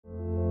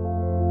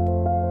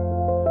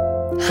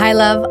Hi,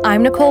 love.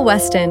 I'm Nicole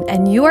Weston,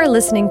 and you are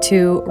listening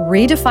to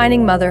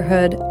Redefining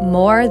Motherhood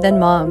More Than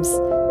Moms.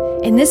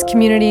 In this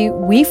community,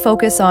 we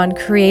focus on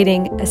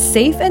creating a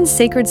safe and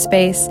sacred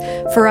space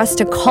for us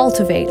to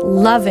cultivate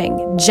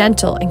loving,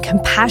 gentle, and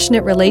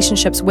compassionate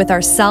relationships with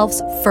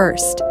ourselves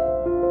first,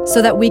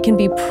 so that we can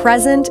be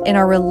present in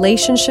our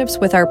relationships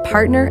with our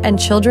partner and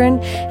children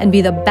and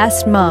be the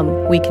best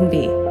mom we can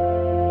be.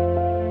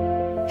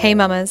 Hey,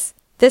 mamas.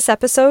 This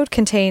episode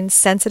contains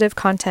sensitive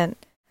content.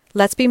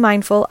 Let's be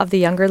mindful of the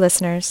younger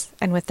listeners.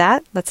 And with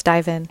that, let's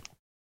dive in.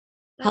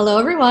 Hello,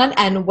 everyone,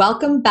 and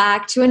welcome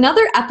back to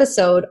another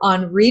episode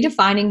on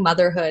Redefining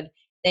Motherhood.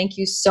 Thank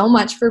you so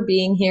much for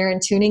being here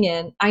and tuning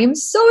in. I am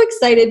so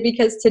excited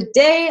because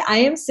today I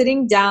am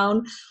sitting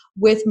down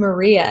with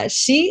Maria.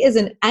 She is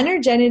an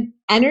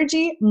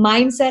energy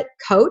mindset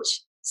coach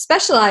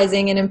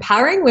specializing in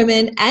empowering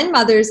women and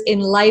mothers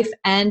in life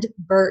and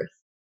birth.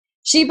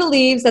 She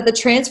believes that the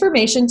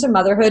transformation to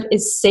motherhood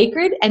is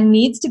sacred and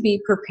needs to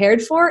be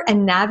prepared for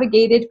and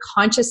navigated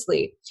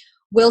consciously,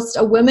 whilst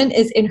a woman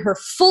is in her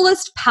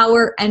fullest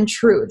power and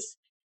truth.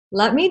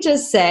 Let me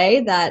just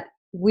say that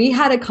we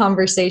had a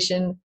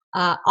conversation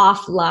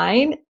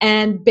offline,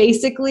 and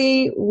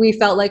basically we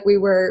felt like we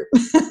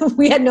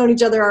had known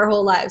each other our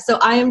whole lives. So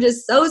I am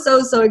just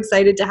so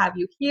excited to have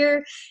you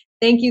here.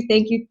 Thank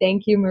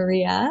you,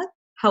 Maria.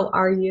 How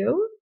are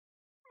you?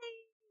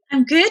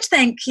 I'm good,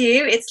 thank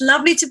you. It's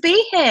lovely to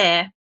be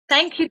here.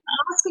 Thank you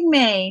for asking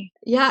me.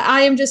 Yeah,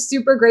 I am just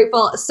super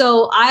grateful.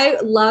 So I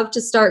love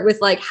to start with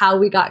like how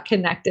we got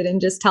connected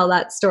and just tell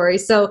that story.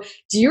 So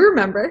do you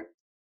remember?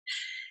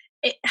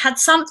 It had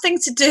something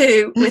to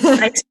do with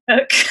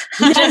Facebook.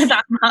 Just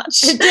that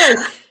much.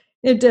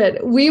 It did.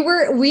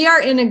 We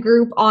are in a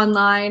group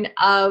online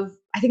of,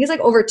 I think it's like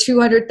over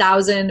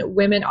 200,000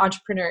 women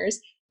entrepreneurs.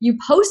 You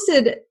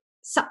posted,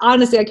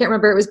 honestly, I can't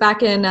remember. It was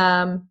back in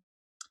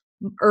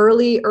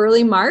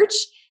early March.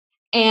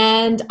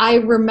 And I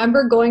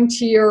remember going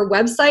to your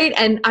website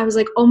and I was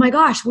like, oh my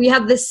gosh, we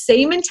have the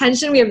same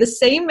intention. We have the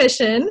same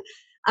mission.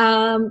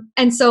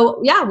 And so,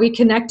 yeah, we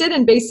connected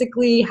and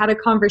basically had a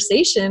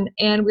conversation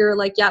and we were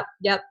like, yep.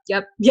 Yeah,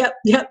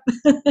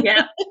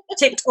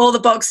 ticked all the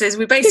boxes.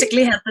 We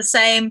basically had the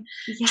same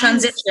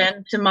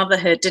transition to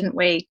motherhood, didn't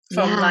we?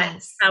 From like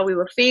how we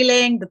were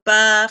feeling, the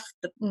birth,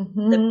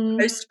 the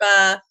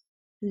post-birth.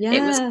 Yeah.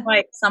 It was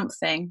quite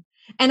something.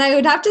 And I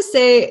would have to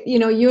say,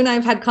 you and I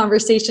have had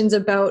conversations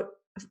about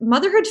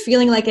motherhood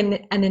feeling like an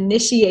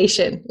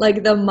initiation,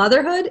 like the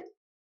motherhood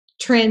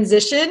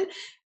transition,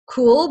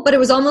 cool. But it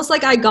was almost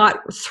like I got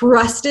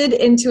thrusted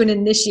into an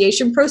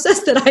initiation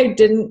process that I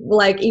didn't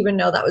even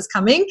know that was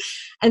coming.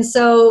 And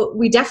so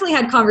we definitely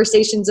had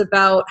conversations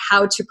about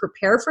how to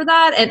prepare for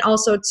that and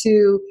also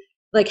to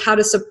how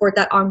to support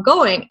that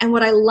ongoing. And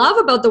what I love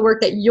about the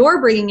work that you're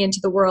bringing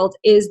into the world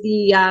is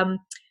the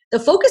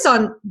focus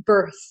on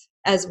birth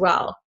as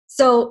well.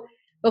 So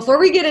before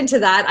we get into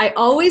that, I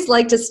always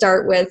like to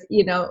start with,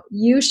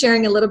 you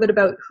sharing a little bit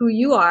about who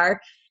you are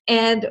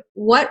and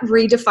what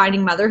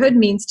redefining motherhood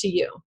means to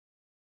you.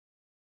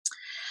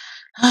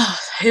 Oh,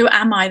 who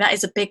am I? That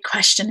is a big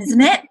question,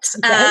 isn't it?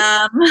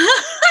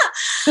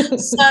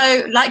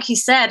 So like you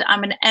said,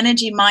 I'm an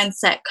energy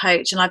mindset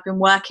coach and I've been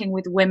working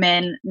with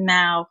women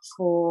now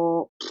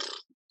for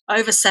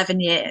over 7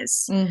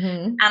 years.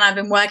 And I've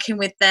been working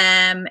with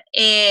them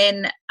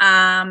in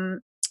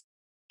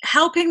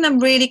helping them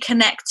really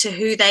connect to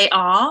who they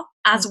are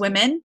as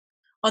women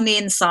on the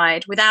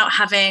inside without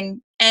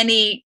having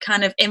any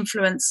kind of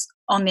influence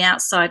on the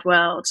outside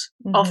world,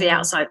 of the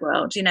outside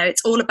world.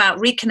 It's all about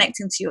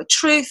reconnecting to your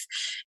truth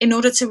in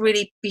order to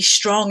really be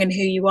strong in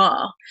who you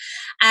are.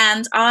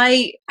 And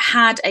I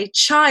had a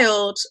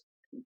child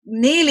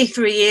nearly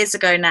 3 years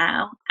ago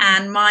now,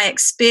 and my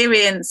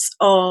experience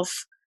of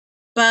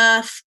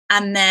birth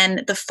and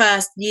then the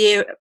first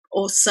year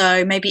or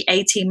so, maybe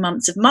 18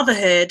 months of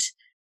motherhood,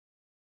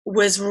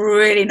 was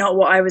really not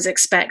what I was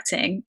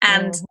expecting.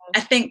 And I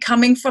think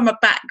coming from a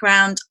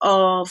background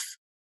of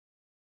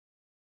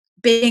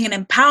being an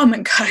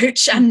empowerment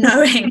coach and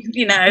knowing,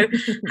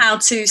 how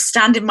to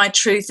stand in my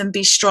truth and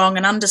be strong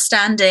and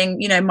understanding,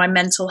 my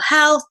mental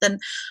health and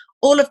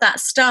all of that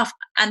stuff,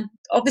 and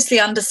obviously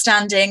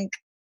understanding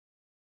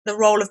the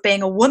role of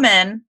being a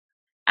woman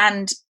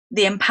and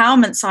the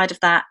empowerment side of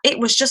that, it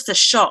was just a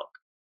shock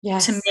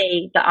to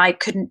me that I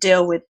couldn't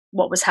deal with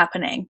what was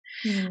happening.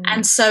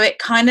 And so it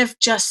kind of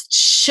just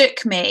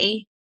shook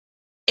me.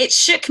 It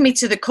shook me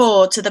to the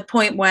core, to the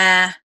point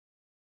where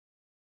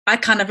I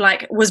kind of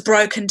was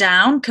broken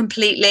down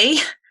completely.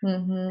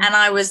 And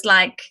I was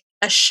like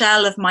a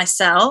shell of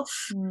myself.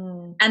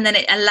 And then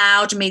it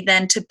allowed me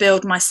then to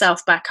build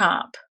myself back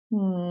up.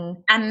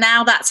 And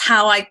now that's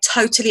how I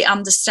totally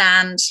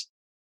understand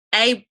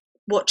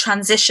what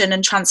transition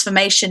and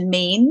transformation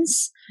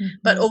means,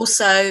 but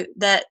also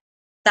that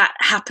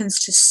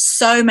happens to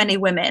so many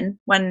women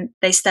when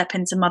they step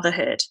into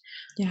motherhood.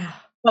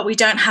 But we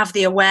don't have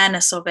the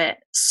awareness of it.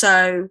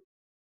 So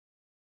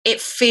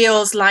it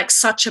feels like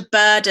such a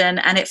burden,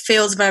 and it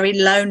feels very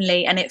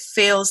lonely, and it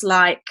feels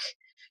like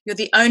you're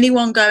the only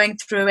one going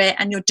through it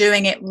and you're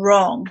doing it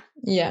wrong.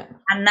 Yeah.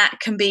 And that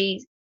can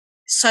be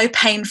so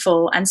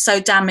painful and so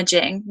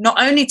damaging,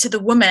 not only to the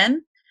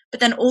woman, but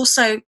then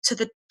also to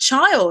the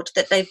child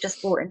that they've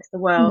just brought into the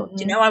world. Mm-hmm.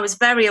 You know, I was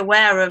very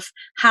aware of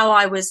how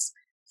I was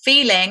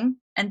feeling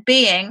and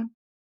being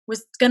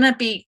was going to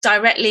be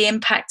directly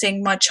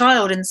impacting my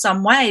child in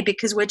some way,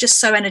 because we're just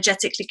so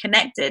energetically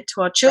connected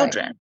to our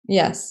children. Right.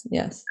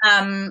 Yes.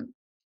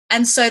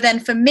 And so then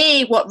for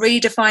me, what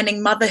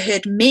redefining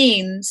motherhood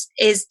means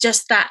is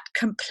just that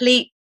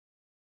complete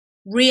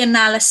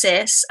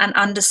reanalysis and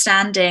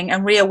understanding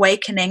and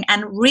reawakening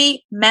and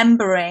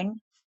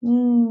remembering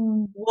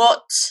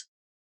what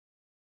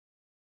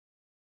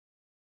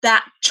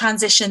that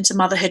transition to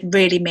motherhood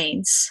really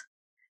means,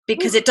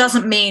 because it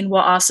doesn't mean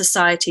what our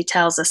society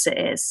tells us it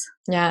is.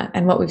 Yeah.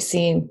 And what we've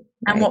seen.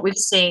 Right? And what we've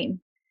seen.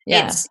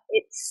 Yeah.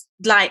 It's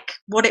like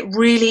what it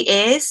really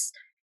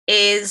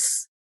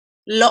is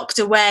locked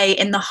away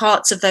in the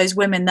hearts of those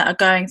women that are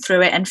going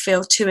through it and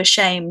feel too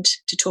ashamed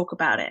to talk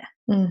about it.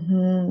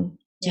 Mm-hmm.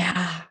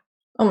 Yeah.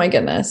 Oh my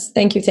goodness.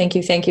 Thank you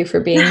for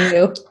being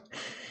you.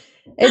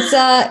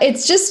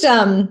 It's just,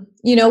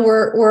 you know,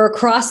 we're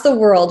across the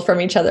world from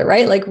each other,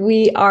 right? Like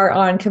we are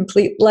on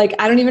complete, like,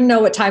 I don't even know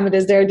what time it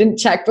is there. I didn't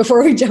check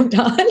before we jumped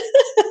on.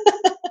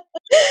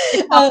 It's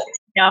in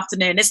the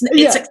afternoon. It's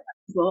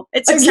acceptable.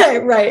 It's acceptable.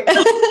 Okay, right.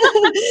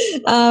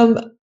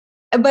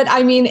 But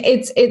I mean,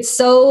 it's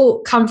so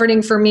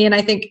comforting for me. And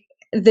I think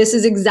this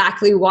is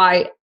exactly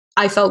why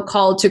I felt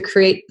called to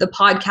create the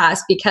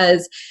podcast,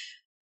 because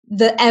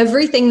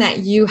everything that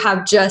you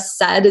have just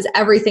said is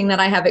everything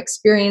that I have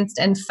experienced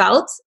and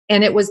felt.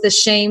 And it was the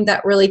shame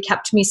that really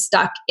kept me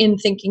stuck in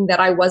thinking that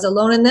I was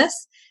alone in this.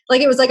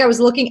 Like, it was like I was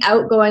looking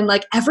out going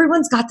like,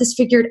 everyone's got this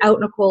figured out,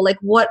 Nicole. Like,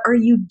 what are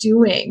you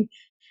doing?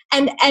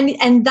 And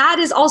that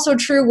is also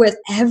true with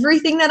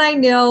everything that I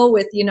know,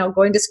 with, you know,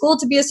 going to school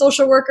to be a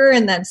social worker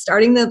and then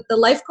starting the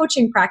life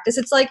coaching practice.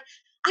 It's like,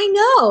 I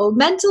know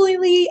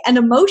mentally and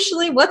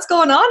emotionally what's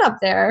going on up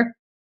there.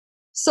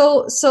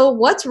 So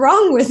what's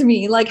wrong with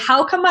me? Like,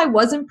 how come I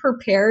wasn't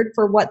prepared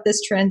for what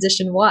this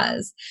transition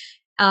was?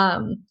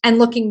 And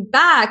looking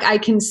back, I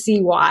can see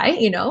why,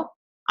 you know,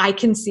 I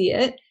can see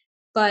it.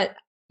 But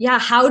yeah,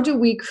 how do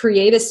we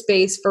create a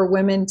space for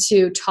women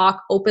to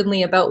talk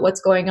openly about what's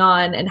going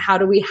on? And how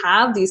do we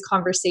have these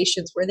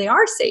conversations where they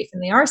are safe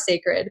and they are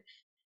sacred,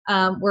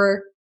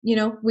 where, you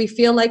know, we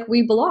feel like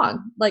we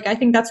belong? Like, I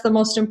think that's the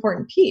most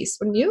important piece,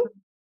 wouldn't you?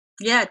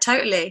 Yeah,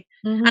 totally.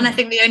 Mm-hmm. And I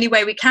think the only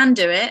way we can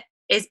do it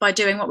is by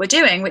doing what we're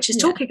doing, which is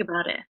talking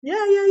about it.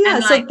 Yeah.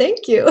 And so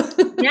thank you.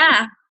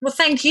 Yeah. Well,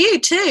 thank you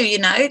too, you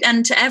know,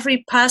 and to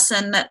every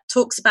person that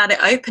talks about it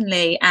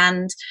openly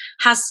and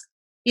has,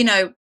 you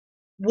know,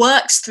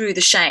 works through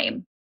the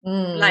shame,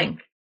 like,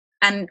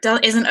 and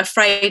isn't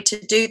afraid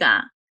to do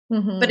that.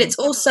 Mm-hmm. But it's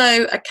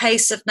also a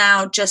case of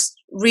now just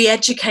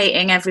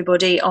re-educating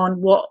everybody on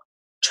what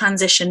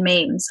transition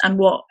means and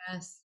what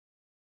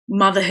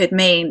motherhood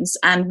means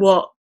and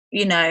what,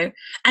 you know,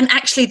 and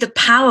actually the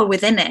power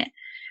within it.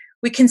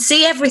 We can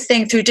see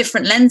everything through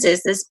different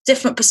lenses. There's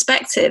different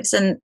perspectives.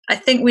 And I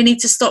think we need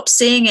to stop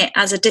seeing it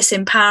as from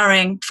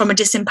a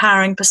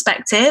disempowering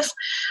perspective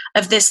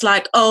of this,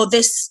 like, oh,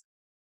 this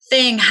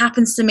thing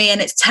happens to me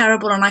and it's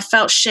terrible and I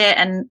felt shit,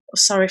 and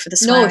sorry for the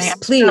swearing. No,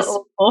 please.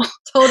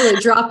 Totally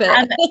drop it.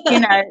 And,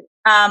 you know,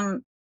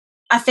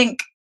 I think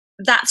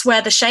that's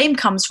where the shame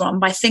comes from,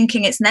 by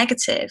thinking it's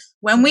negative.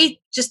 When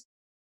we just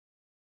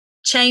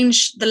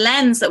change the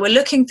lens that we're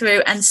looking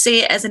through and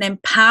see it as an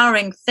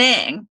empowering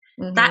thing,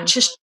 that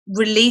just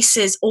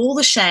releases all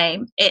the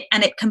shame,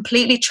 and it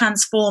completely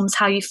transforms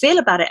how you feel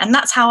about it. And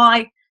that's how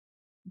I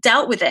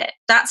dealt with it.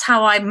 That's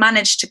how I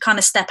managed to kind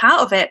of step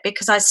out of it,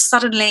 because I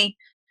suddenly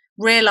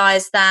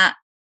realized that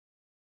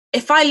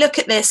if I look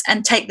at this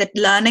and take the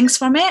learnings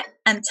from it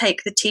and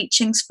take the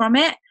teachings from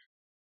it,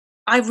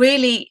 I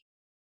really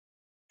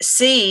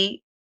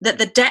see that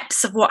the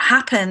depths of what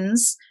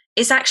happens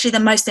is actually the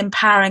most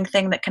empowering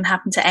thing that can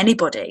happen to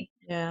anybody.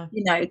 Yeah.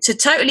 You know, to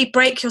totally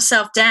break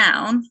yourself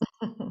down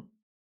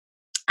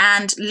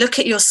and look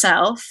at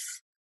yourself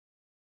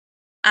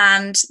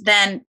and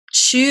then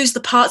choose the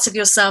parts of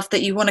yourself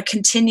that you want to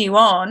continue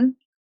on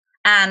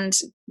and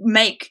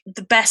make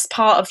the best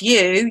part of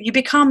you. You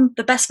become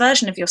the best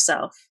version of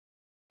yourself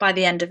by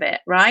the end of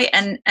it, right?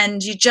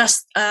 And you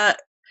just I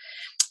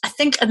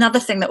think another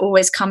thing that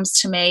always comes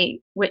to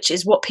me, which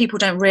is what people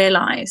don't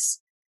realize,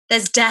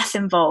 there's death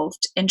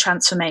involved in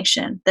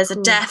transformation. There's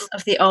a death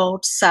of the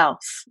old self.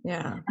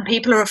 Yeah. And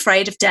people are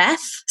afraid of death.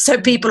 So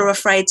people are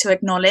afraid to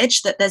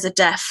acknowledge that there's a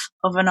death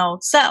of an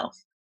old self.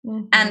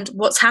 Mm-hmm. And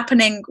what's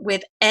happening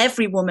with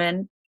every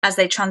woman as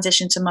they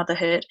transition to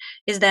motherhood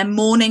is they're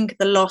mourning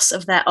the loss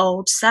of their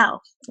old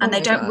self. And they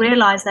don't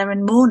realize they're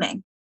in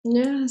mourning.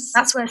 Yes.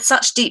 That's where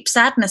such deep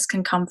sadness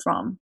can come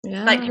from.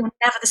 Yeah. Like, you're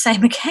never the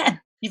same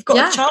again. You've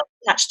got a child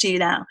attached to you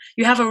now.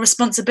 You have a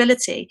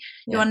responsibility.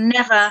 You are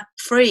never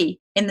free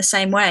in the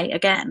same way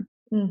again.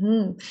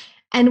 Mm-hmm.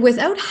 And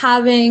without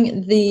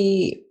having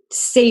the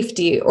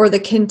safety or the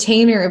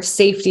container of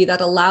safety that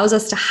allows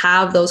us to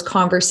have those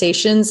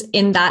conversations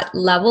in that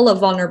level of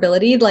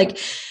vulnerability, like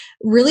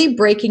really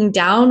breaking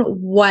down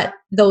what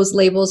those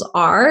labels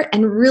are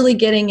and really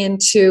getting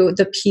into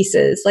the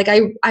pieces. Like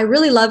I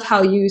really love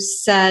how you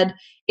said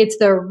it's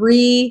the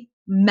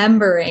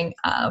remembering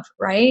of,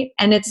 right?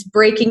 And it's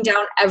breaking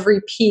down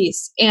every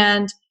piece.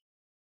 And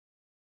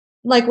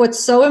like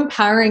what's so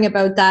empowering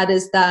about that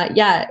is that,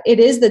 yeah, it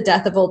is the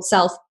death of old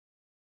self.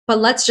 But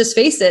let's just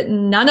face it,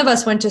 none of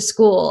us went to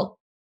school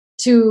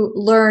to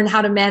learn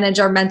how to manage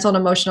our mental and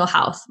emotional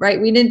health, right?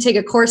 We didn't take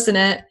a course in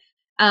it.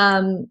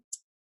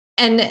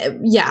 And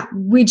yeah,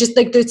 we just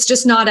like, it's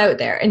just not out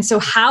there. And so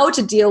how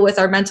to deal with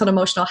our mental and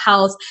emotional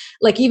health,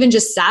 like even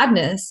just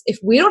sadness, if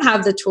we don't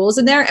have the tools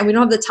in there and we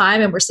don't have the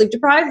time and we're sleep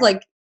deprived,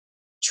 like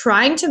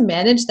trying to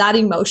manage that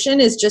emotion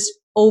is just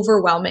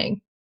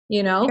overwhelming,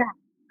 you know?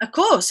 Yeah, of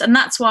course. And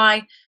that's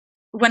why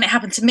when it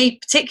happened to me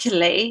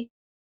particularly,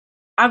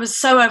 I was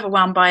so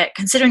overwhelmed by it,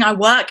 considering I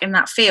work in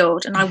that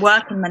field and I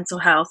work in mental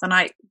health and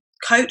I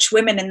coach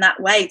women in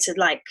that way to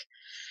like,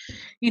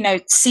 you know,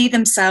 see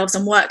themselves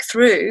and work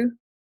through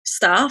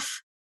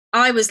stuff.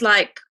 I was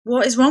like,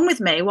 what is wrong with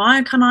me? Why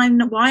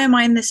am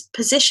I in this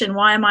position?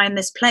 Why am I in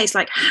this place?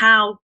 Like,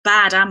 how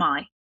bad am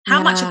I?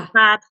 How much of a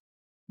bad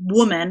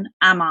woman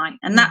am I?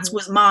 And that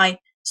was my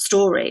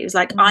story. It was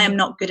like, I am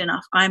not good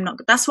enough. I am not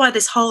good. That's why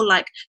this whole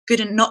like good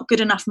and not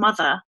good enough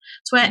mother,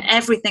 it's where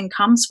everything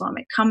comes from.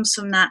 It comes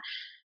from that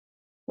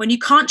when you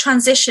can't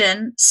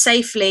transition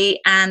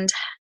safely and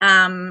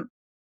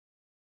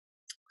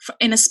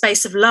in a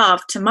space of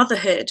love to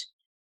motherhood,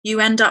 you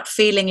end up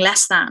feeling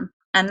less than.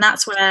 And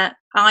that's where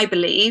I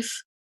believe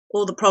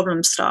all the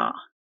problems start.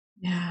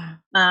 Yeah.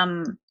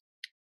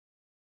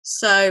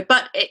 So,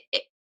 but it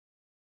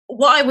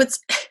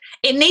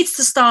needs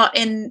to start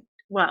in,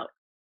 well,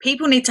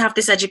 people need to have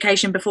this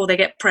education before they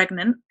get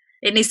pregnant.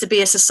 It needs to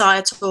be a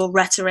societal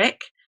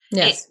rhetoric.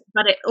 Yes.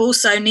 But it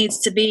also needs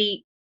to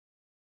be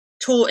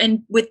taught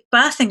with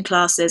birthing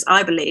classes,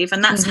 I believe.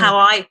 And that's how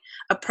I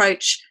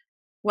approach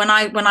when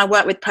I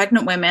work with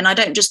pregnant women. I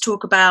don't just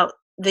talk about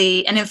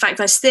and in fact,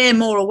 I steer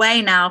more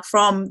away now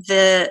from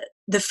the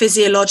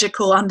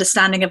physiological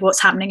understanding of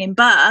what's happening in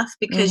birth,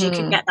 because you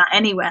can get that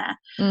anywhere.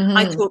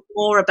 I talk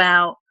more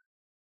about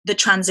the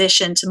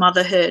transition to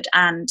motherhood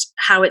and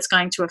how it's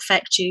going to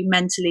affect you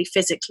mentally,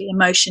 physically,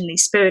 emotionally,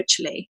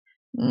 spiritually,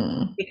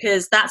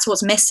 because that's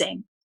what's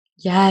missing.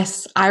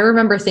 Yes, I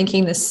remember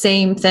thinking the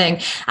same thing.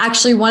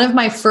 Actually, one of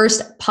my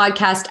first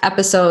podcast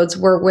episodes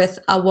were with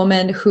a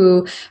woman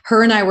who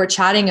her and I were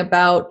chatting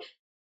about.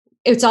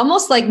 It's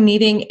almost like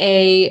needing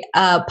it's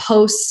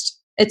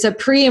a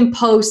pre and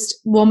post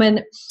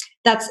woman.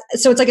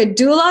 So it's like a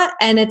doula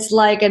and it's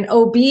like an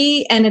OB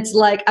and it's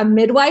like a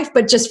midwife,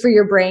 but just for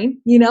your brain,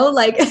 you know,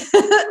 like,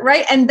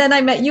 right. And then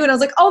I met you and I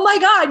was like, oh my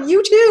God,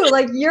 you too.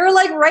 Like, you're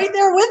like right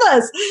there with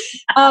us.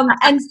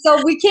 And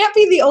so we can't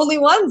be the only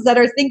ones that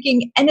are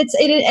thinking, and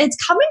it's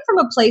coming from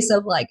a place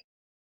of like,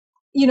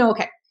 you know,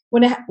 okay,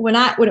 when it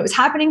was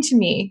happening to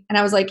me and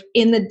I was like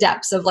in the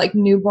depths of like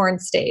newborn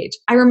stage,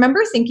 I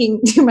remember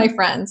thinking to my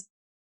friends,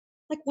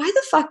 like, why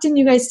the fuck didn't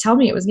you guys tell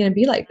me it was going to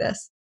be like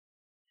this?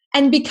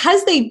 And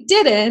because they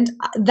didn't,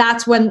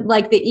 that's when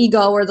like the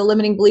ego or the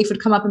limiting belief would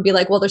come up and be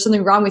like, well, there's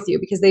something wrong with you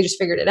because they just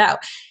figured it out.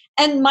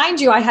 And mind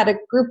you, I have a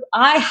group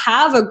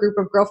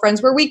of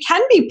girlfriends where we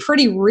can be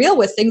pretty real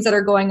with things that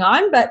are going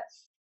on, but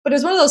it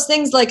was one of those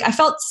things like I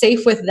felt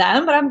safe with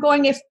them, but I'm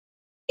going, if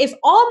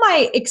all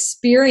my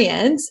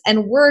experience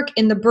and work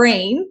in the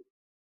brain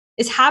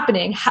is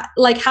happening,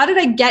 like how did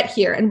I get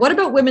here? And what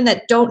about women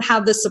that don't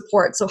have the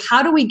support? So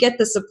how do we get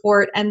the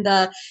support and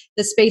the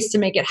space to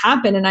make it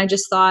happen? And I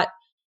just thought,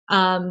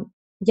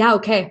 yeah,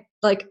 okay,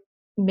 like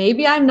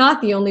maybe I'm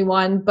not the only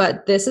one,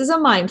 but this is a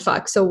mind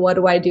fuck. So what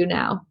do I do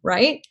now?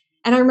 Right.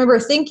 And I remember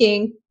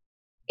thinking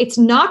it's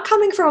not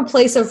coming from a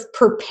place of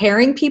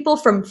preparing people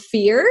from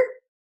fear,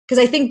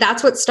 because I think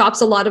that's what stops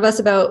a lot of us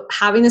about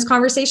having this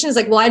conversation is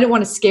like, well, I didn't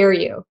want to scare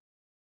you.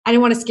 I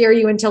didn't want to scare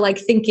you into like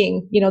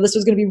thinking, you know, this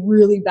was going to be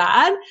really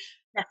bad.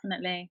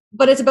 Definitely.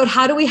 But it's about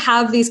how do we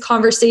have these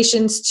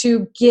conversations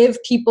to give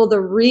people the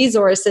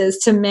resources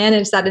to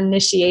manage that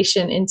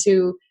initiation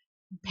into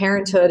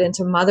parenthood,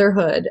 into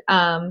motherhood.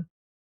 I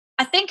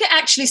think it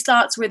actually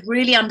starts with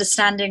really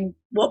understanding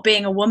what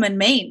being a woman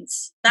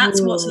means.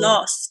 That's what's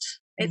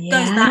lost. It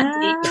goes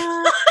that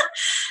deep.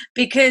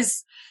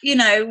 Because, you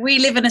know, we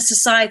live in a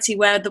society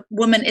where the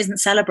woman isn't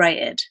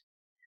celebrated,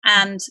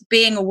 and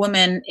being a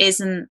woman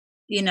isn't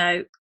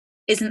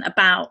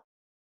about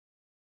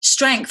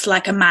strength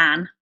like a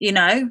man, you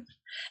know.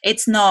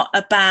 It's not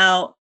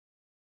about,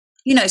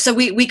 you know, so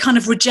we kind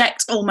of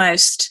reject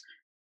almost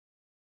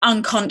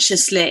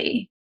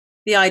unconsciously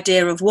the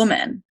idea of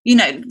woman. You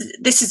know,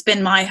 this has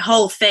been my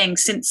whole thing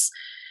since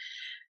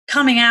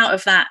coming out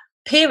of that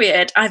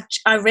period. I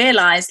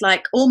realized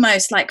like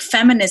almost like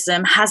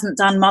feminism hasn't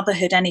done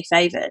motherhood any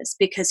favors,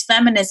 because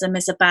feminism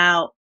is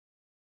about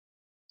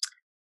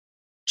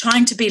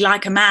trying to be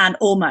like a man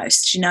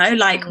almost, you know,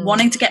 like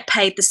wanting to get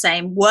paid the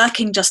same,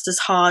 working just as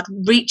hard,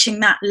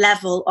 reaching that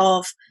level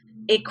of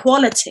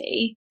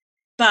equality,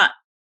 but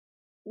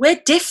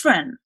we're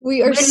different.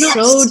 We are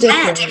so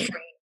different.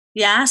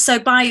 Yeah. So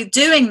by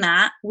doing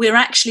that, we're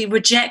actually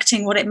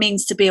rejecting what it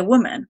means to be a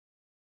woman.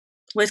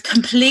 We're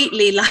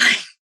completely like,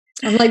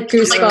 I'm like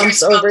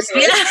goosebumps over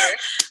here. Yeah.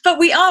 But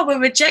we're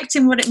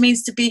rejecting what it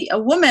means to be a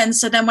woman.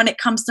 So then when it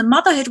comes to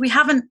motherhood, we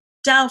haven't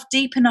delved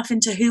deep enough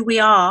into who we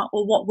are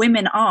or what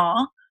women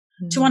are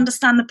to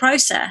understand the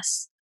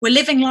process. We're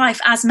living life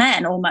as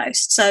men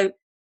almost. So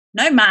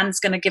no man's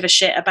going to give a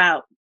shit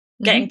about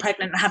getting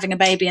pregnant and having a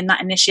baby and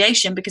that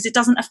initiation, because it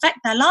doesn't affect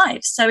their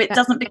lives. So it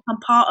doesn't become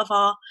part of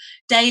our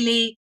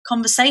daily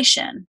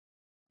conversation.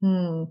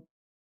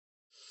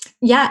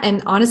 Yeah.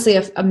 And honestly,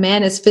 if a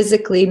man is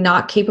physically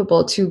not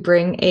capable to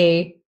bring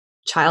a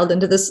child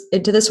into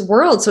this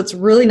world, so it's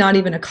really not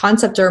even a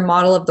concept or a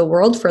model of the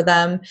world for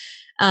them.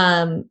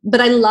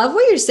 But I love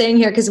what you're saying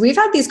here, because we've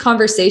had these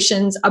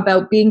conversations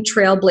about being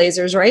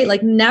trailblazers, right?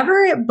 Like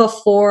never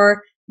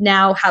before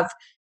now have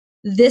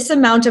this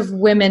amount of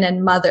women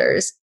and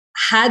mothers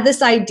had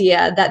this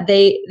idea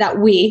that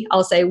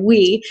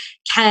we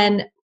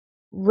can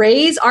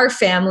raise our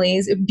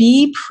families,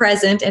 be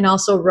present, and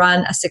also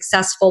run a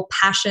successful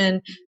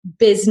passion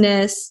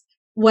business,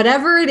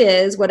 whatever it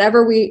is,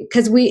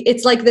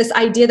 it's like this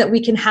idea that we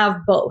can have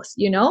both,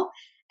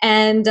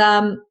 and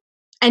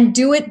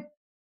do it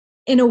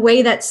in a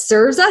way that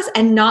serves us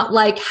and not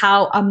like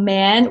how a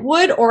man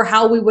would or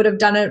how we would have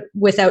done it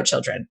without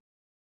children.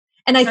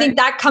 And I think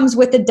that comes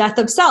with the death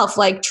of self,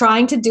 like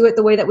trying to do it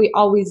the way that we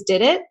always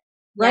did it,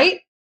 right? Yeah.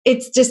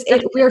 It's just,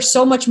 we are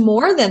so much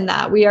more than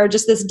that. We are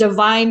just this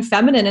divine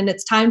feminine, and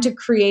it's time to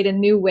create a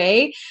new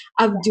way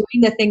of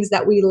doing the things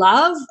that we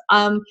love.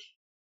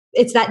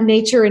 It's that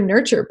nature and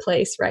nurture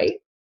place, right?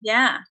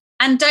 Yeah.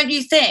 And don't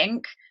you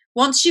think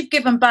once you've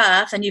given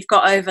birth and you've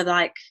got over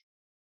like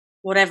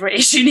whatever it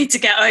is you need to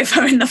get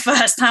over in the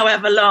first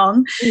however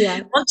long,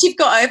 once you've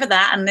got over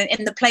that and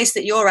in the place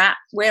that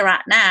we're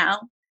at now,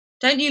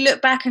 don't you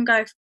look back and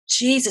go,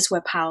 Jesus,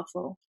 we're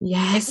powerful.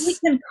 Yes. If we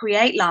can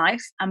create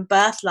life and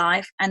birth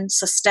life and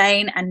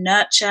sustain and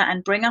nurture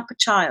and bring up a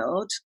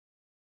child,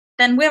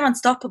 then we're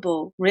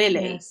unstoppable,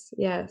 really.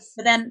 Yes.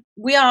 But then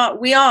we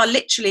are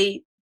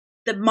literally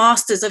the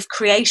masters of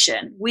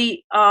creation.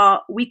 We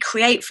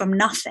create from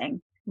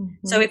nothing.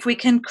 So if we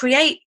can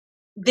create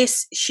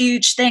this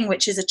huge thing,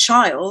 which is a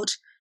child,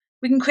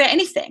 we can create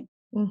anything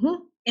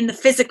in the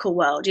physical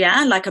world,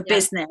 like a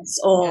business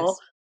or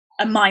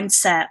a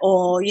mindset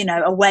or,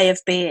 a way of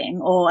being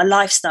or a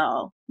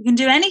lifestyle. You can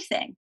do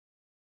anything.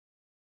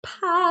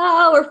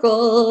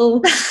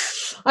 Powerful.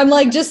 I'm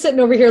like just sitting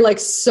over here like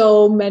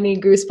so many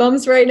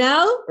goosebumps right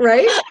now,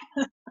 right?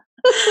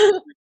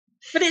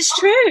 But it's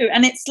true.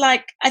 And it's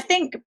like, I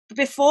think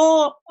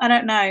before, I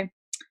don't know,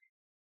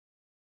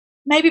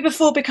 maybe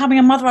before becoming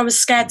a mother, I was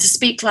scared to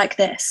speak like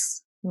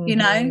this,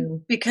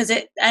 because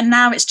and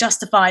now it's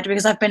justified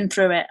because I've been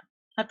through it.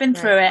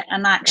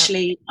 And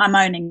actually I'm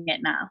owning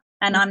it now.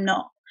 And I'm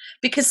not,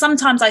 because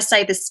sometimes I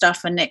say this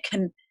stuff and it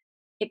can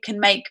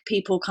make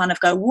people kind of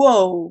go,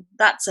 whoa,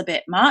 that's a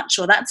bit much,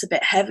 or that's a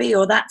bit heavy,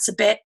 or that's a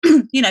bit,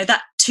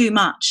 that too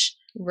much.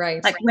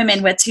 Right. Like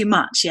women, we're too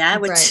much. Yeah.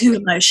 We're too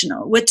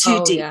emotional. We're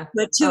too deep. Yeah.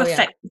 We're too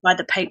affected by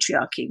the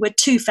patriarchy. We're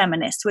too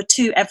feminist. We're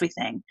too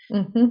everything.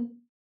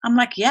 I'm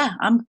like,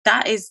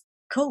 that is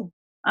cool.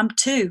 I'm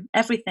too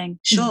everything.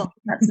 Sure.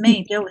 That's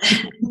me. Deal with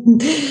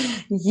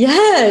it.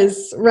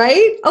 Yes.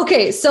 Right.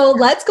 Okay. So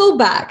let's go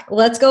back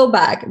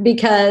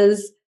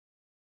because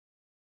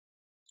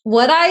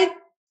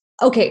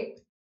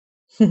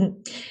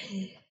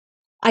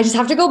I just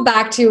have to go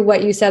back to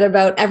what you said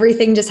about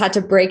everything just had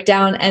to break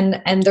down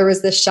and there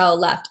was this shell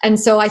left. And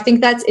so I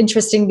think that's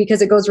interesting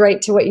because it goes right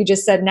to what you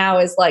just said now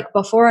is like,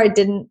 before I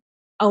didn't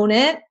own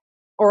it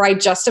or I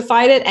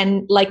justified it.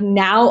 And like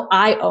now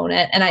I own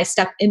it and I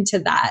step into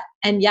that.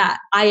 And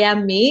I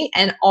am me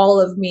and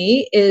all of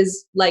me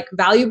is like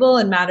valuable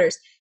and matters.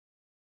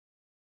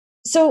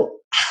 So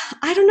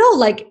I don't know,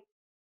 like,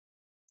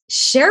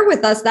 share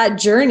with us that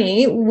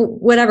journey,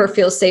 whatever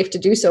feels safe to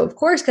do so, of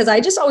course, because I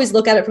just always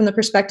look at it from the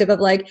perspective of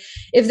like,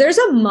 if there's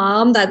a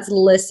mom that's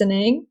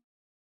listening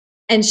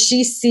and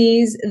she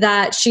sees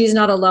that she's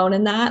not alone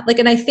in that, like,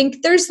 and I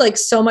think there's like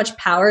so much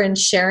power in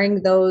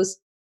sharing those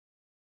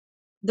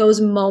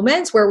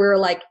moments where we're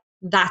like,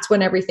 that's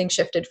when everything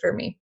shifted for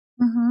me.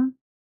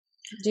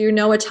 Do you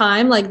know a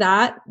time like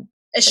that?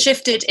 It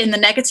shifted in the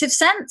negative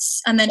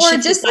sense, and then or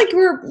just like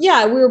we're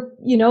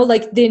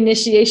like the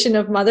initiation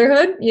of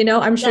motherhood,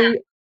 I'm sure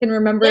you can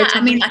remember.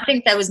 I mean, I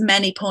think there was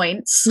many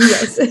points.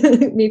 Yes.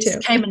 Me too.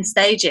 It came in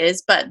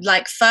stages, but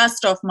like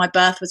first off, my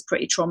birth was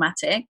pretty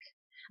traumatic.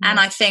 And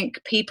I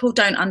think people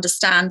don't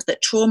understand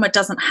that trauma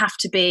doesn't have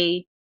to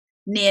be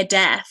near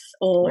death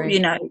or,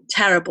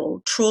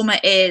 terrible. Trauma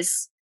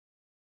is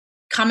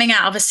coming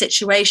out of a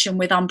situation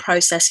with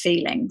unprocessed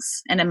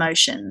feelings and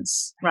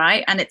emotions,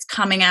 right? And it's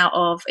coming out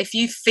of, if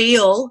you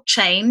feel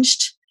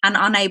changed and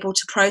unable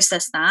to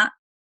process that,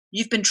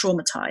 you've been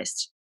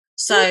traumatized.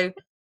 So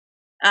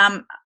I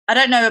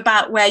don't know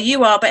about where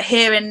you are, but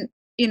here in,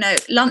 in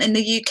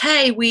the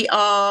UK, we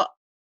are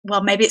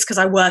well, maybe it's because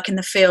I work in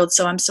the field,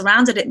 so I'm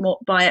surrounded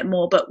by it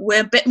more, but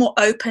we're a bit more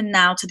open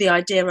now to the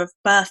idea of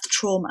birth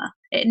trauma.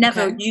 It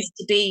never used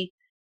to be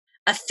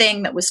a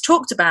thing that was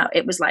talked about.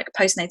 It was like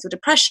postnatal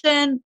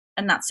depression,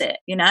 and that's it,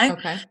 you know?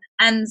 Okay.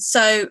 And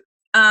so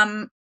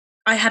I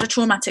had a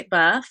traumatic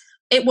birth.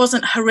 It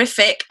wasn't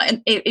horrific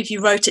if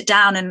you wrote it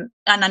down, and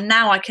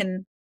now I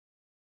can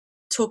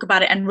talk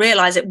about it and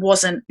realize it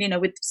wasn't, you know,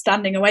 with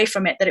standing away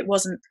from it, that it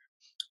wasn't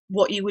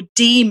what you would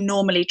deem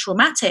normally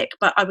traumatic,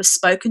 but I was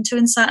spoken to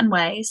in certain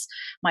ways.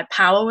 My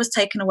power was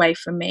taken away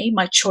from me.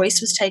 My choice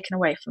was taken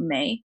away from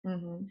me.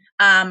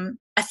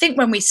 I think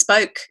when we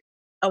spoke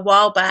a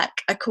while back,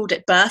 I called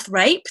it birth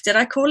rape. Did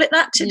I call it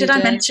that? Did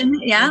I mention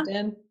it? Yeah.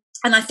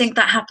 And I think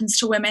that happens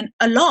to women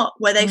a lot,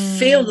 where they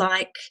feel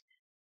like,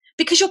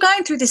 because you're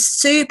going through this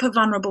super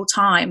vulnerable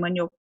time when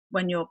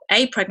you're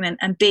A, pregnant,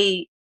 and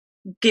B,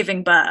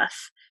 giving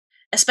birth,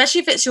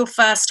 especially if it's your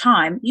first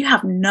time, you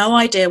have no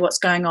idea what's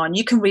going on.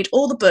 You can read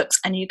all the books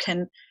and you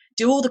can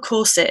do all the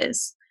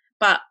courses,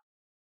 but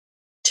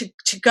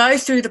to go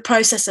through the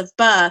process of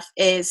birth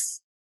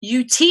is,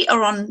 you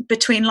teeter on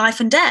between life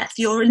and death.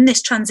 You're in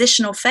this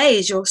transitional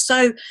phase.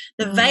 The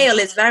veil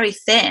is very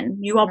thin.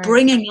 You are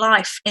bringing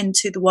life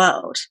into the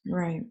world,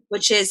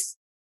 which is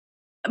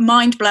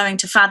mind-blowing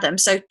to fathom.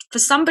 So for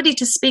somebody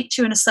to speak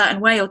to you in a certain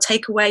way or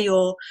take away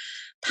your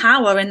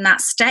power in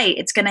that state,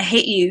 it's going to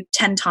hit you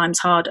 10 times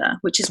harder,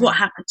 which is what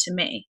happened to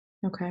me.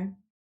 Okay.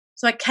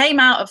 So I came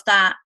out of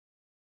that,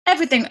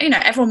 everything, you know,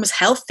 everyone was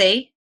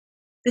healthy.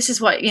 This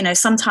is what, you know,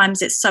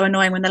 sometimes it's so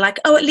annoying when they're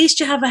like, oh, at least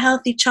you have a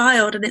healthy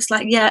child. And it's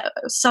like, yeah,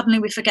 suddenly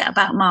we forget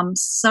about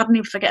mums.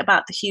 Suddenly we forget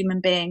about the human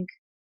being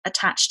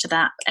attached to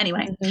that.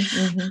 Anyway.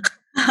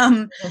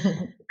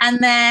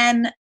 And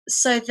then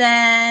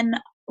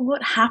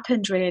what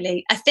happened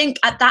really? I think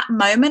at that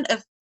moment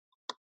of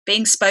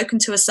being spoken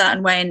to a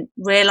certain way and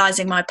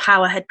realizing my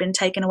power had been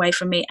taken away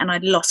from me and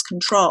I'd lost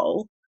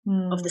control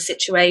of the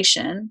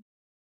situation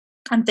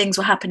and things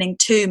were happening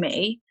to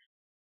me,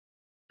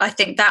 I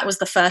think that was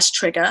the first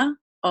trigger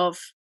of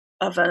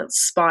a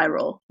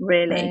spiral,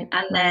 really.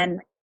 Then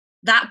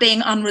that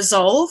being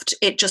unresolved,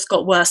 it just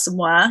got worse and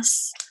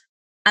worse.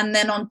 And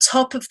then on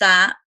top of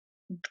that,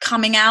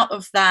 coming out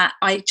of that,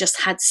 I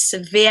just had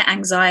severe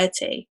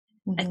anxiety.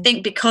 I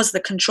think because the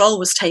control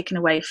was taken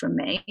away from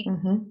me,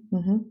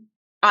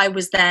 I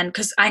was then,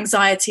 because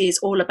anxiety is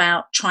all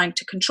about trying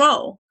to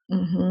control.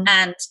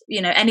 And,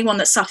 you know, anyone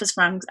that suffers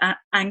from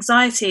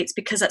anxiety, it's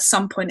because at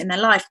some point in their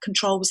life,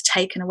 control was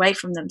taken away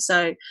from them.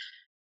 So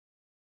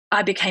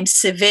I became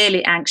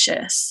severely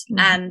anxious,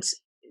 and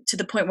to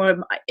the point where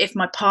if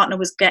my partner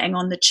was getting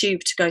on the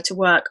tube to go to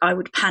work, I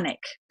would panic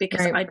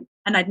because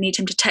I'd need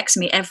him to text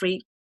me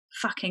every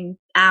fucking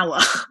hour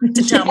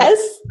to tell me.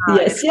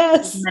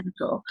 Yes.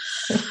 Mental.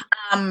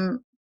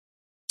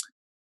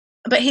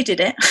 But he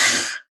did it.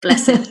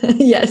 Bless him.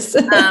 Yes.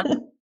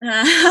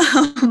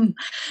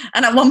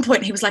 And at one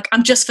point he was like,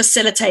 I'm just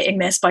facilitating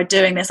this by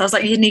doing this. I was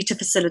like, you need to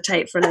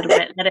facilitate for a little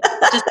bit. Let it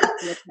just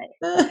facilitate.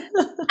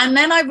 And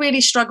then I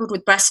really struggled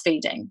with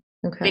breastfeeding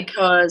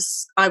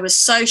because I was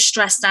so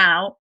stressed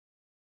out.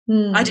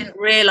 I didn't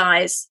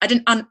realize,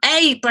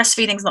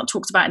 breastfeeding's not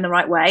talked about in the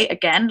right way,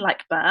 again,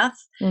 like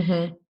birth.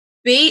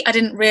 B, I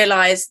didn't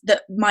realize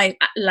that my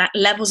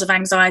levels of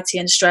anxiety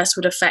and stress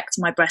would affect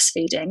my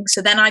breastfeeding.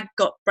 So then I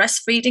got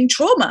breastfeeding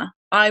trauma.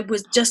 I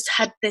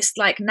had this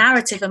like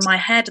narrative in my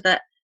head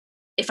that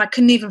if I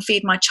couldn't even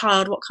feed my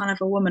child, what kind of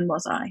a woman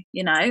was I,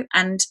 you know?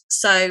 And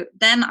so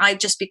then I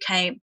just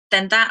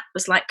then that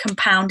was like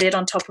compounded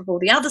on top of all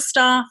the other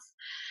stuff.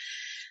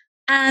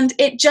 And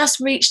it just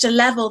reached a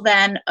level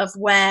then of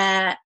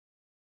where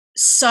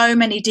so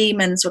many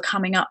demons were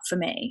coming up for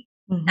me.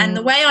 And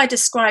the way I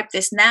describe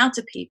this now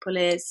to people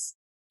is,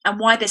 and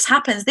why this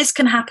happens, this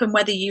can happen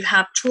whether you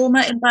have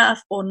trauma in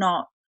birth or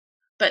not.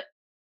 But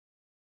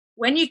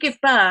when you give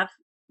birth,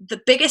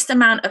 the biggest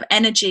amount of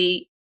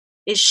energy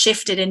is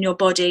shifted in your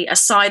body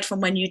aside from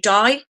when you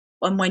die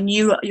and when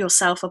you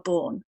yourself are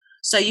born.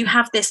 So you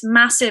have this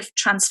massive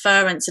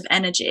transference of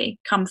energy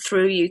come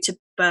through you to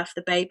birth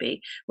the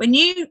baby. When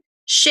you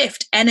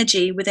shift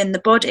energy within the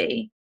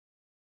body,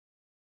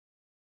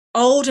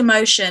 old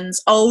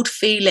emotions, old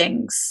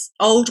feelings,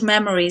 old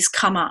memories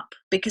come up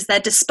because they're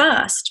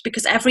dispersed,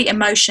 because every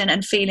emotion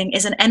and feeling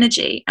is an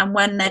energy. And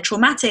when they're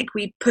traumatic,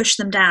 we push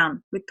them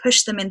down, we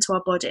push them into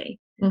our body.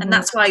 And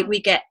that's why we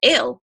get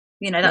ill.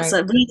 You know, that's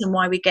a reason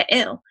why we get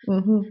ill.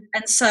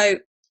 And so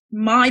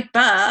my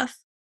birth,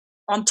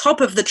 on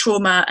top of the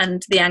trauma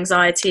and the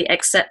anxiety,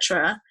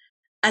 etc.,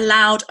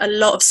 allowed a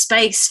lot of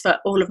space for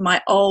all of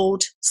my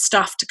old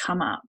stuff to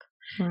come up.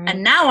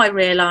 And now I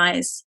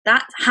realize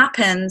that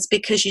happens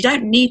because you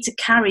don't need to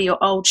carry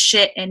your old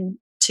shit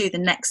into the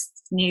next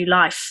new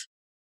life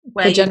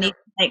where you need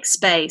to make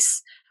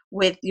space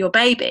with your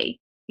baby.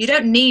 You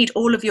don't need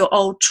all of your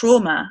old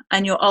trauma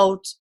and your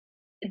old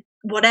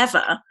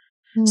whatever.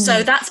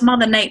 So that's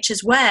Mother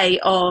Nature's way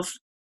of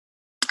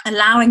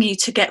allowing you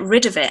to get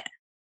rid of it.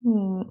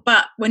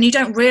 But when you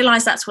don't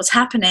realize that's what's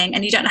happening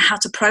and you don't know how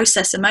to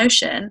process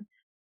emotion,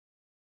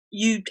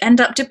 you end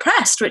up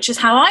depressed, which is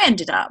how I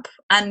ended up.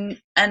 And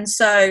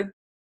so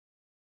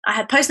I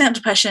had postnatal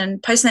depression,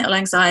 postnatal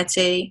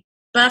anxiety,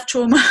 birth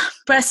trauma,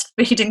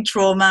 breastfeeding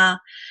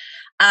trauma,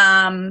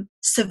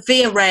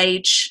 severe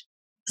rage,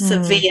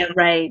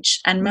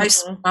 and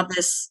most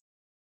mothers,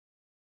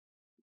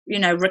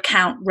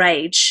 recount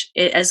rage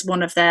as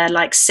one of their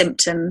like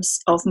symptoms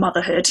of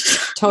motherhood.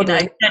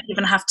 Totally. You don't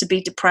even have to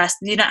be depressed.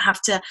 You don't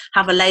have to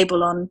have a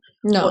label on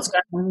what's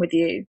going on with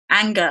you.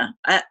 Anger,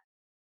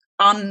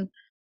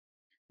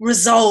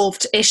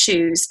 unresolved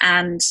issues,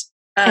 and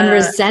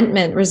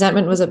resentment.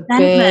 Resentment was a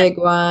big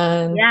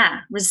one.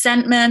 Yeah,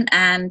 resentment,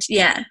 and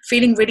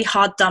feeling really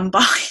hard done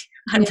by.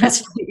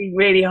 Feeling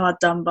really hard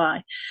done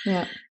by.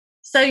 Yeah.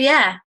 So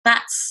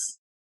that's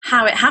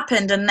how it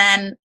happened, and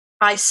then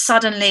I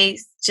suddenly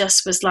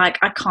just was like,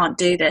 I can't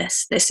do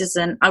this. This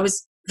isn't. I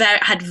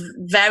had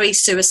very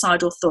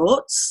suicidal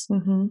thoughts,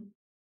 and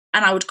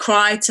I would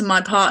cry to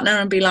my partner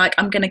and be like,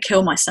 I'm going to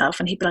kill myself,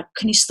 and he'd be like,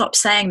 can you stop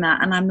saying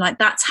that? And I'm like,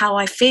 that's how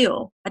I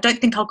feel. I don't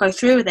think I'll go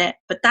through with it,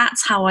 but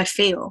that's how I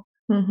feel,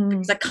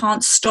 because I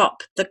can't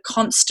stop the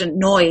constant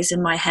noise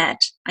in my head.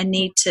 I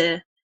need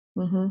to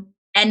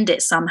end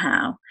it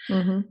somehow.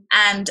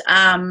 And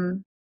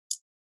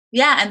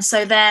and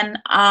so then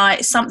I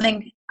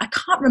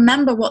can't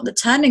remember what the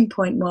turning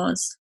point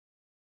was.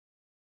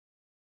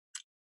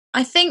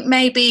 I think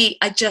maybe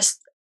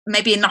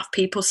enough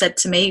people said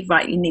to me,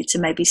 right, you need to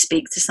maybe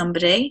speak to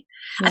somebody.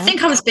 I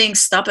think I was being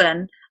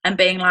stubborn and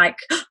being like,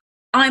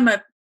 I'm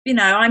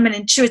an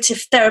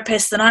intuitive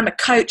therapist and I'm a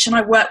coach and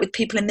I work with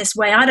people in this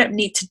way. I don't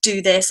need to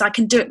do this. I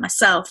can do it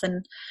myself.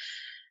 And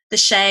the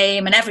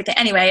shame and everything.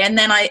 Anyway, and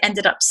then I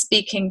ended up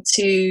speaking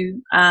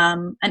to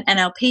an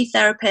NLP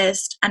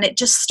therapist, and it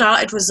just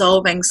started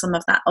resolving some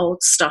of that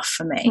old stuff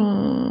for me.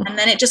 And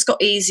then it just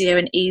got easier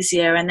and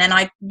easier. And then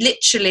I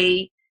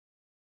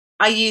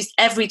used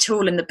every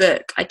tool in the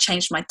book. I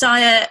changed my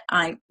diet,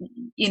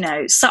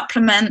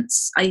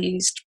 supplements, I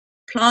used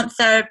plant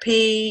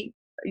therapy,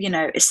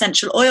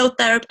 essential oil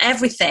therapy,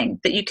 everything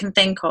that you can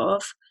think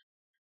of.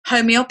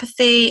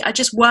 Homeopathy. I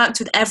just worked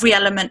with every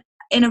element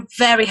in a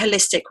very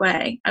holistic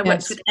way. I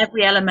worked with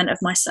every element of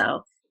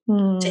myself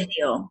to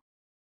heal.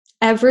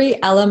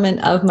 Every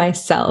element of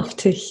myself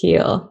to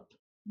heal.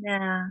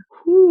 Yeah.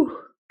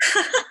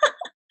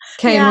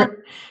 Okay. Yeah.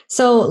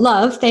 So,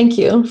 love, thank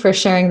you for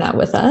sharing that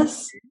with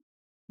us.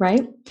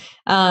 Right.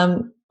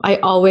 I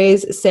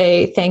always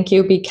say thank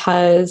you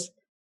because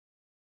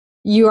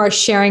you are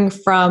sharing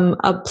from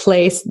a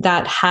place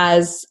that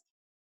has,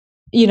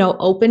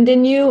 opened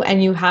in you,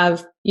 and you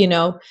have,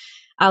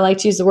 I like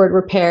to use the word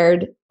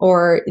repaired,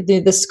 or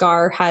the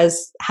scar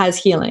has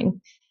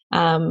healing.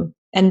 And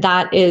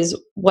that is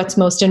what's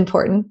most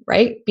important,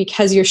 right?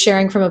 Because you're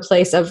sharing from a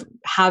place of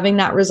having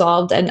that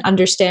resolved and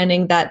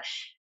understanding that,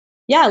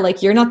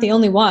 you're not the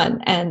only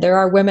one. And there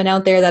are women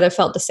out there that have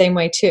felt the same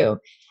way too.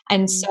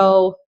 And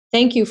so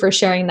thank you for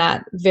sharing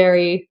that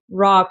very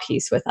raw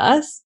piece with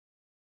us.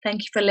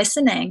 Thank you for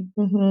listening.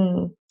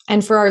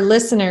 And for our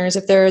listeners,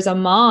 if there is a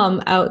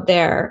mom out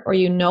there, or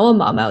a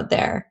mom out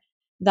there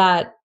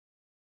that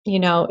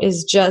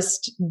is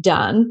just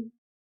done,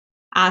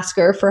 ask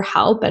her for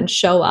help and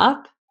show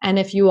up. And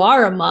if you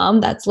are a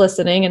mom that's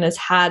listening and has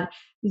had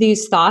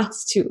these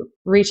thoughts, to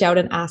reach out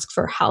and ask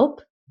for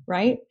help,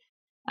 right?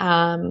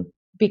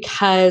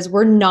 Because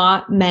we're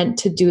not meant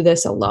to do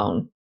this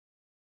alone.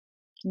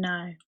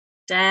 No,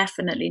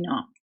 definitely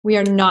not. We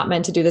are not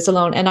meant to do this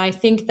alone. And I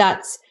think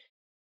that's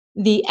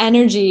the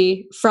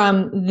energy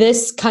from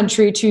this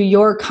country to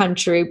your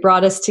country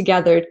brought us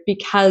together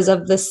because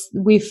of this.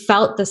 We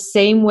felt the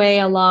same way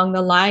along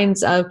the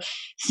lines of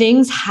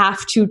things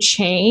have to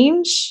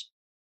change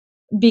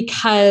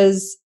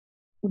because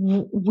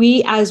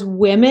we as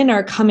women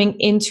are coming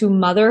into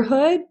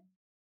motherhood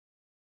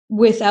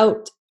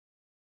without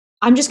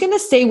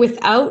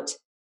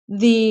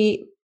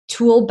the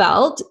tool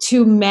belt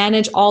to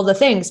manage all the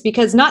things,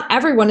 because not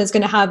everyone is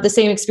going to have the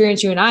same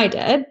experience you and I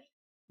did.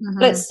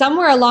 But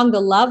somewhere along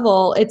the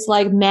level, it's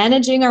like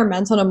managing our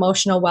mental and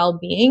emotional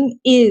well-being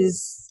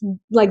is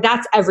like,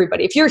 that's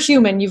everybody. If you're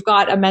human, you've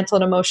got a mental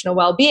and emotional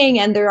well-being,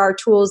 and there are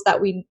tools that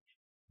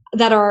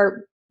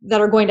are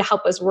going to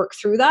help us work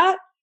through that.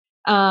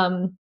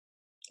 And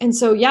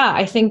so,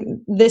 I think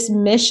this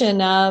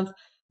mission of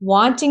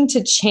wanting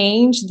to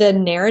change the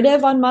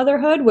narrative on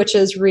motherhood, which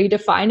is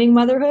redefining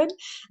motherhood,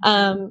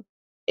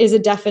 is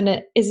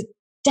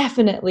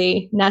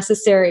definitely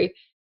necessary.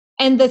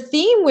 And the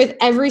theme with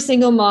every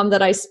single mom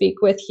that I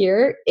speak with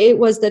here, it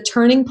was the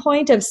turning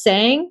point of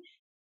saying,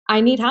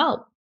 I need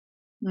help.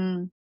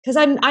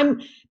 Because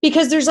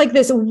because there's like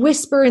this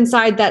whisper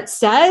inside that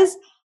says,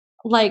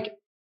 like,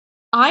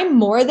 I'm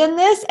more than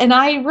this, and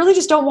I really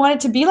just don't want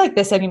it to be like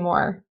this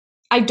anymore.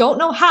 I don't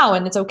know how,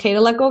 and it's okay to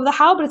let go of the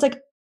how, but it's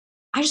like,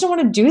 I just don't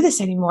want to do this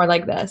anymore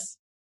like this.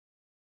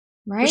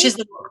 Right? Which is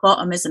the rock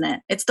bottom, isn't it?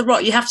 It's the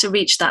rock. You have to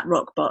reach that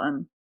rock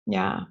bottom.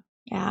 Yeah.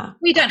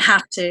 We don't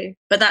have to,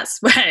 but that's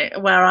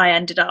where I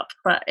ended up.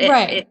 But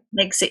it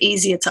makes it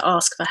easier to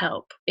ask for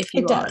help if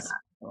you are at that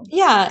point.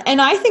 Yeah.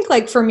 And I think,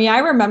 like, for me, I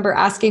remember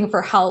asking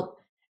for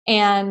help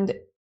And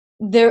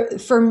there,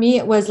 for me,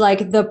 it was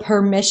like the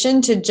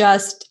permission to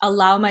just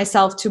allow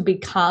myself to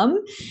become.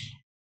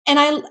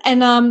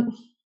 And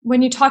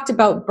when you talked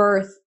about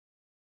birth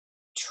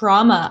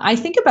trauma, I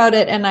think about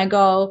it and I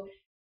go,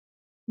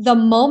 the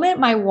moment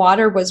my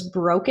water was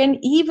broken,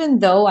 even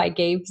though I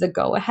gave the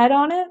go ahead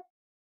on it,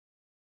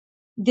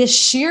 the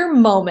sheer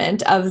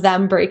moment of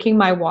them breaking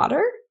my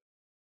water,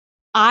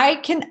 I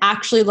can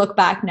actually look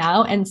back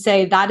now and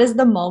say that is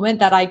the moment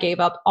that I gave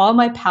up all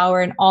my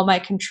power and all my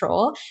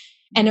control.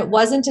 And it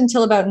wasn't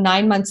until about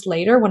 9 months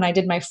later when I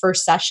did my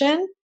first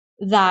session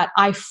that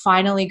I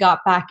finally got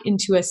back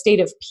into a state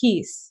of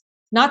peace.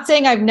 Not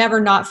saying I've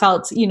never not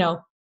felt,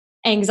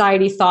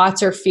 anxiety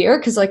thoughts or fear,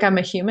 because like I'm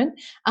a human.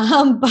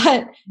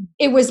 But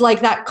it was like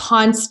that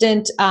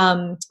constant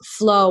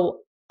flow.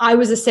 I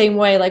was the same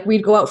way. Like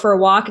we'd go out for a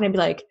walk and I'd be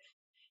like,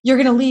 you're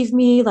going to leave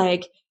me.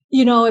 Like,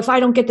 if I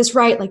don't get this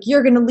right, like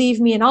you're going to leave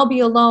me and I'll be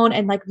alone.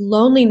 And like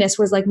loneliness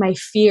was like my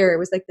fear. It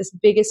was like this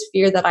biggest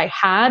fear that I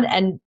had,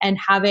 and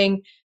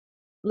having,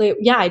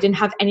 I didn't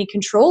have any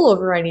control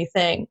over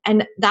anything.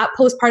 And that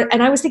postpartum,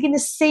 and I was thinking the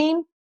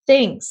same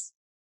things.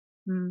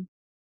 Yeah,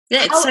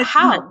 it's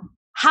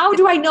how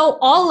do I know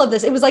all of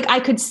this? It was like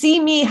I could see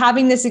me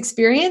having this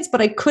experience,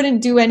 but I couldn't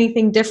do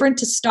anything different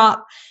to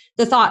stop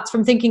the thoughts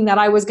from thinking that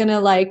I was going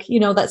to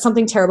that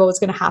something terrible was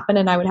going to happen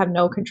and I would have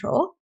no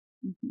control.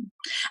 Mm-hmm.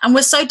 And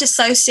we're so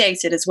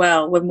dissociated as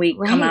well when we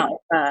come out of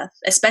birth,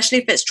 especially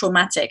if it's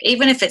traumatic,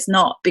 even if it's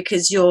not,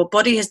 because your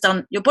body's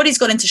gone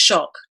into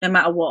shock no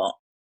matter what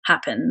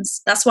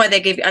happens. That's why they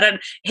give you,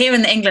 here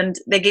in England,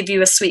 they give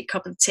you a sweet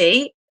cup of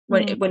tea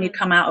when you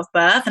come out of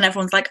birth, and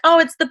everyone's like, oh,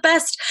 it's the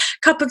best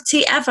cup of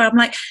tea ever. I'm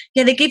like,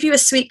 yeah, they give you a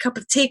sweet cup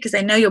of tea because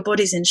they know your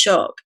body's in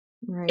shock.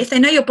 Right. If they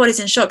know your body's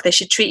in shock, they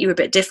should treat you a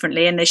bit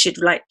differently, and they should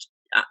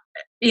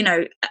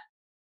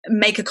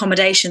make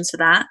accommodations for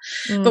that.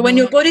 Mm-hmm. But when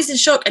your body's in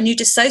shock and you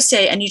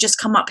dissociate and you just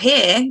come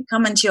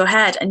into your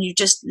head and you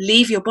just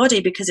leave your body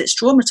because it's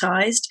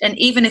traumatized, and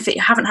even if you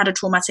haven't had a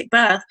traumatic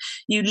birth,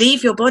 you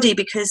leave your body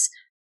because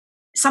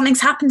something's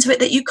happened to it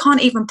that you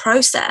can't even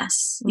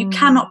process. You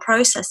cannot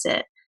process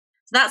it.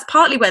 That's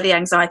partly where the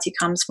anxiety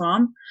comes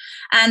from.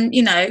 And,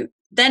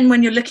 then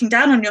when you're looking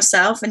down on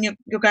yourself and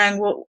you're going,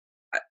 well,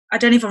 I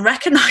don't even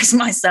recognize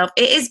myself.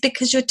 It is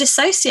because you're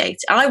dissociated.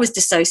 I was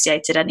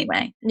dissociated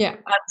anyway. Yeah.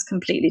 I was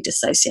completely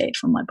dissociated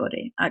from my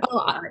body.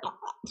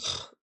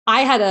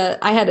 I had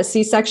a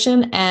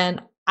C-section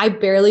and I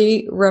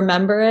barely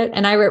remember it.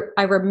 And I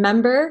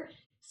remember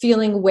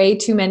feeling way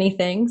too many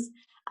things.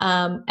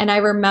 And I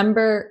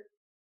remember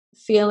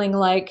feeling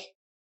like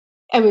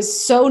I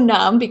was so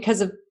numb because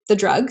of the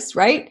drugs,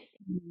 right?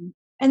 Mm-hmm.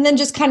 And then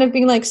just kind of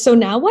being like, so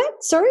now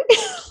what? Sorry?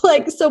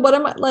 Like, so what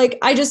am I like?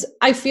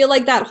 I feel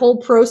like that whole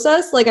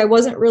process, like I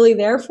wasn't really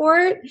there for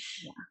it.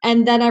 Yeah.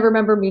 And then I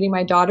remember meeting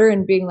my daughter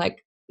and being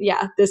like,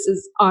 yeah, this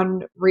is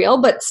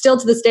unreal. But still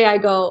to this day, I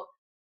go,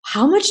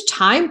 how much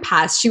time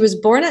passed? She was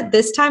born at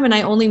this time and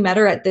I only met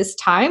her at this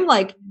time.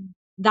 Like,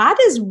 that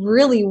is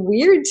really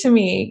weird to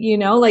me,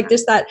 like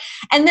just that.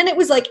 And then it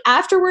was like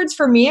afterwards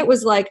for me, it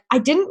was like, I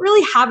didn't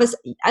really have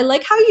I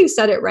like how you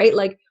said it, right?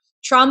 Like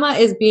trauma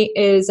say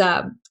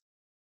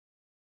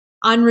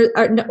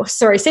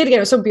it again. It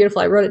was so beautiful.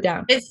 I wrote it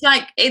down. It's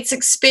like it's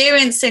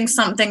experiencing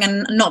something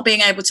and not being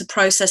able to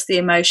process the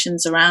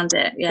emotions around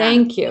it. Yeah.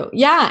 Thank you.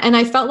 Yeah. And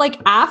I felt like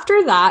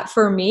after that,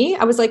 for me,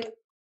 I was like,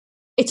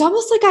 it's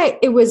almost like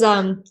it was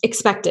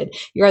expected.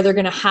 You're either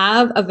going to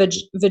have a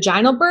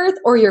vaginal birth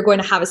or you're going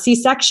to have a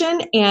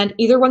C-section, and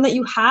either one that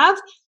you have,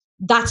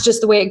 that's just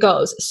the way it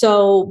goes.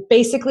 So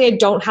basically, I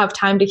don't have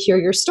time to hear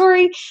your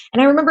story.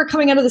 And I remember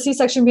coming out of the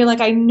C-section being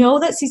like, I know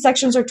that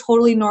C-sections are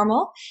totally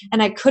normal,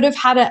 and I could have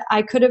had a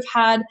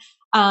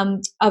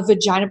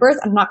vagina birth.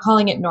 I'm not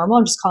calling it normal.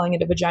 I'm just calling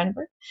it a vagina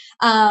birth.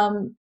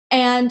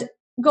 And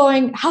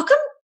going, how come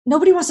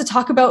nobody wants to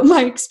talk about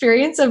my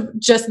experience of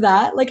just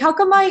that? Like, how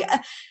come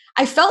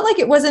I felt like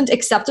it wasn't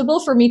acceptable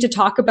for me to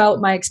talk about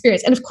my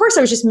experience. And of course,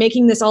 I was just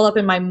making this all up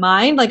in my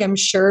mind. Like, I'm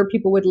sure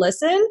people would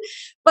listen,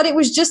 but it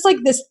was just like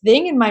this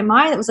thing in my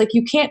mind that was like,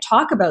 you can't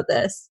talk about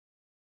this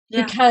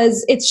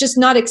because it's just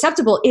not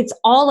acceptable. It's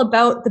all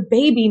about the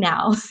baby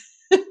now.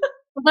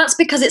 Well, that's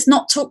because it's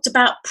not talked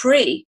about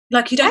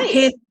like you don't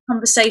hear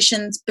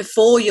conversations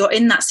before you're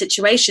in that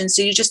situation.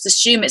 So you just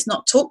assume it's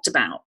not talked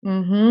about.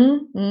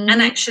 Mm-hmm, mm-hmm.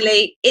 And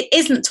actually it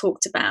isn't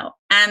talked about.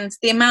 And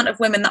the amount of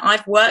women that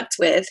I've worked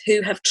with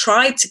who have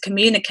tried to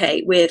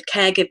communicate with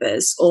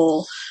caregivers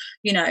or,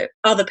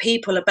 other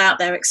people about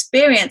their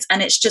experience,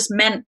 and it's just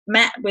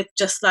met with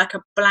just like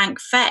a blank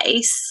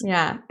face.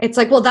 Yeah. It's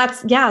like, well,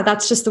 that's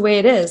just the way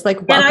it is.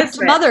 Like, welcome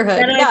to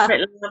motherhood. Yeah.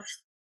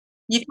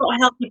 You've got a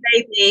healthy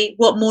baby.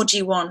 What more do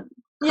you want?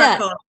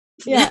 Crack on.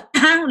 Yeah.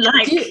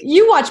 Like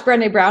you watch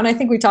Brené Brown. I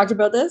think we talked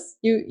about this.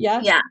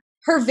 Yeah.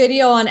 Her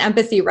video on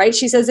empathy, right?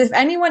 She says, if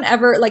anyone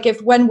ever, like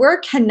when we're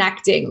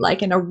connecting,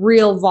 like in a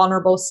real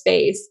vulnerable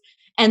space,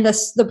 and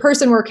the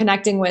person we're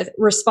connecting with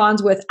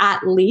responds with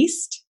at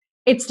least,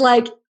 it's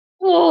like,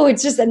 oh,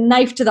 it's just a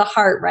knife to the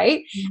heart,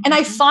 right? Mm-hmm. And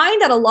I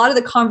find that a lot of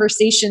the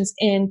conversations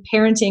in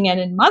parenting and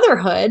in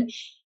motherhood,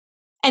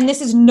 and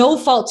this is no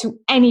fault to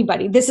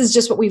anybody. This is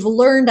just what we've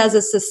learned as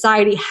a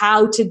society,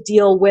 how to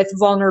deal with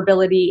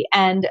vulnerability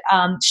and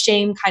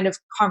shame kind of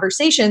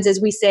conversations,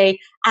 is we say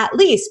at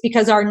least,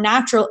 because our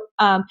natural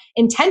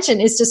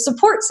intention is to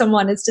support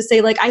someone. It's to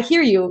say like, I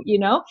hear you, you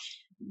know,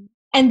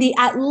 and the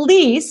at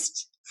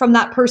least from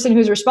that person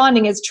who's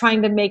responding is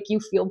trying to make you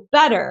feel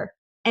better.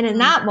 And in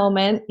that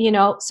moment, you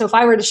know, so if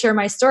I were to share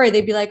my story,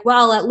 they'd be like,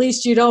 well, at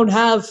least you don't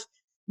have,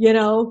 you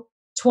know,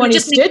 20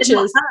 stitches. They've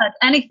not heard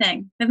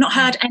anything. They've not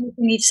heard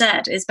anything you've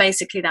said, is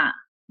basically that.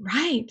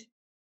 Right.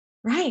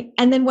 Right.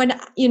 And then when,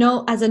 you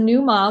know, as a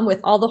new mom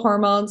with all the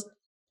hormones,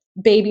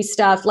 baby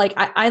stuff, like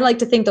I like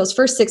to think those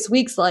first 6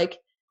 weeks, like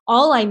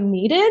all I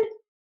needed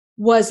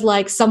was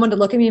like someone to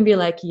look at me and be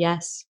like,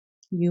 yes,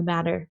 you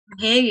matter.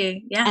 I hear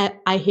you. Yeah.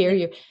 I hear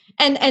you.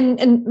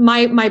 And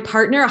my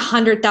partner,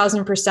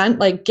 100,000%,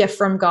 like gift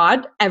from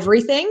God,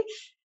 everything.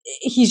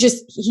 He's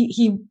just,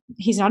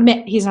 he's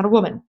not a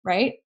woman.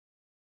 Right.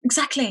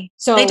 Exactly.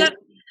 So they don't.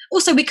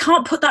 Also, we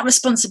can't put that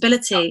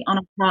responsibility on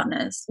our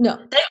partners. No,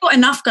 they've got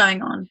enough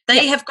going on.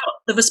 They have got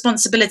the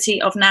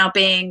responsibility of now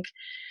being,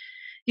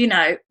 you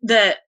know,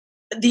 the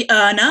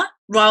earner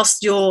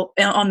whilst you're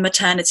on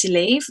maternity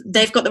leave.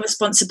 They've got the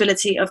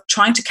responsibility of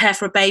trying to care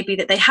for a baby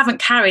that they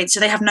haven't carried, so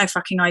they have no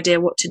fucking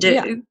idea what to do.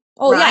 Yeah.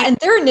 Oh right? Yeah, and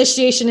their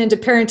initiation into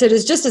parenthood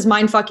is just as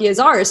mindfucky as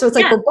ours. So it's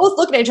like we're both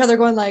looking at each other,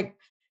 going like,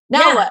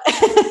 "Now what?"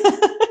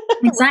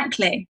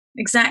 Exactly.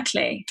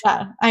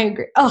 Yeah, I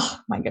agree. Oh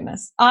my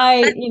goodness,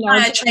 I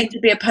trained to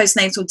be a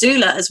postnatal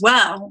doula as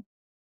well,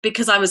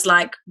 because I was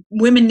like,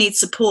 women need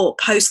support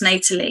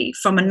postnatally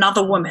from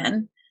another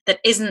woman that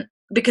isn't,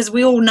 because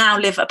we all now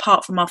live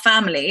apart from our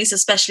families,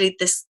 especially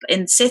this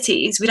in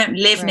cities. We don't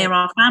live near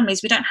our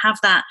families. We don't have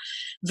that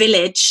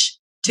village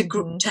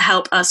to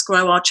help us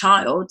grow our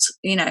child,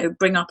 you know,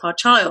 bring up our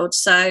child.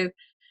 So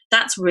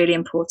that's really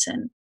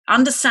important.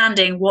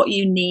 Understanding what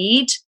you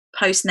need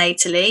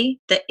postnatally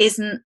that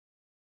isn't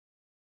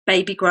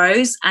baby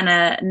grows and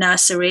a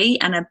nursery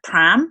and a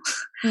pram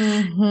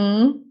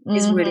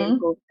is really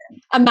important.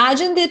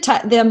 Imagine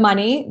the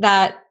money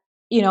that,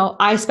 you know,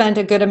 I spent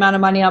a good amount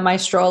of money on my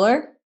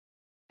stroller.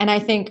 And I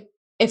think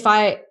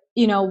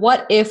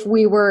what if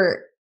we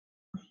were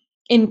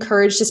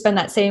encouraged to spend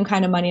that same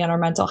kind of money on our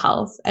mental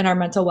health and our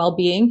mental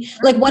well-being?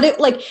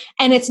 Like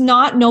and it's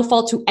not no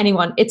fault to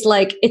anyone. It's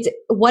like,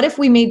 what if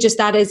we made just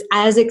that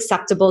as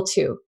acceptable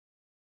too?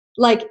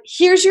 Like,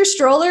 here's your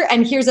stroller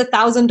and here's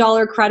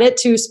 $1,000 credit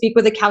to speak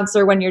with a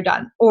counselor when you're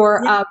done,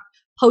 or a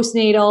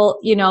postnatal,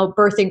 you know,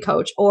 birthing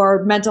coach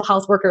or mental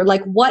health worker.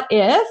 Like, what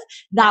if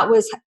that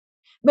was,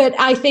 but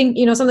I think,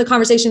 you know, some of the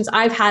conversations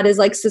I've had is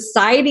like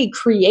society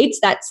creates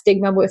that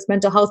stigma with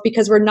mental health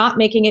because we're not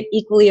making it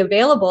equally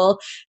available.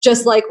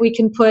 Just like we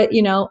can put,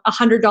 you know,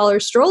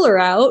 $100 stroller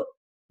out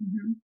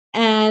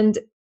and,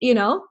 you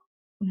know,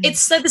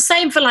 it's so the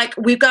same for like,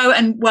 we go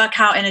and work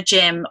out in a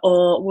gym,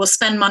 or we'll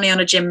spend money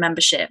on a gym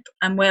membership,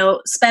 and we'll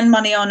spend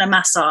money on a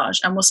massage,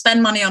 and we'll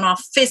spend money on our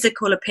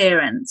physical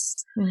appearance.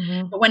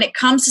 But when it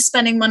comes to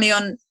spending money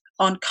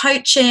on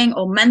coaching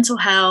or mental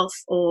health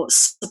or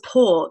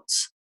support,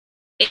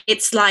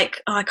 it's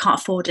like, oh, I can't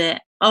afford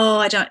it.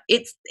 Oh,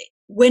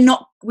 we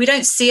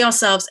don't see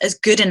ourselves as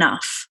good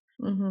enough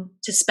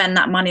to spend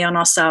that money on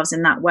ourselves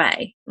in that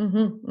way.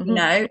 You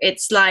know,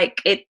 it's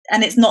like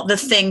and it's not the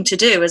thing to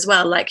do as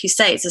well. Like you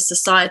say, it's a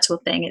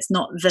societal thing. It's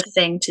not the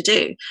thing to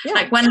do. Yeah.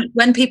 Like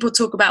when people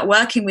talk about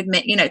working with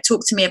me, you know,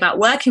 talk to me about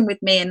working with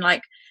me and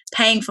like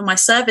paying for my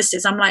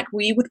services, I'm like,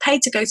 well, you would pay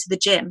to go to the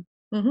gym.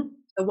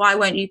 So why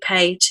won't you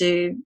pay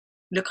to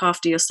look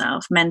after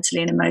yourself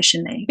mentally and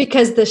emotionally?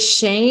 Because the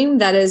shame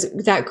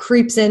that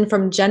creeps in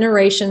from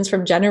generations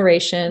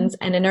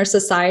and in our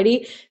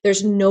society,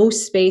 there's no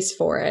space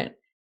for it.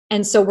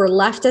 And so we're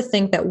left to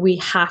think that we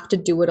have to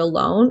do it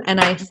alone.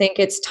 And I think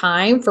it's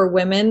time for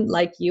women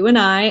like you and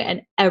I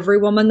and every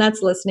woman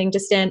that's listening to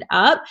stand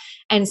up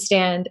and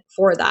stand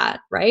for that,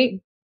 right?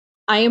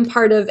 I am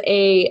part of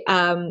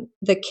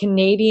the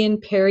Canadian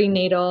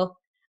Perinatal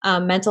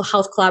Mental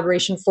Health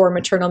Collaboration for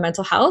Maternal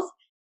Mental Health.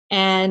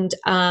 And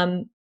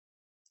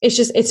it's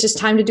just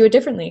time to do it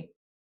differently.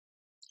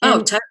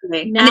 And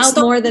totally. Now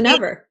more than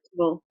ever.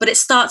 But it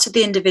starts with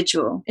the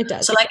individual. It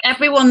does. So like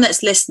everyone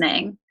that's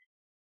listening,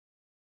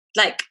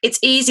 like it's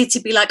easy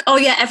to be like, oh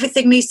yeah,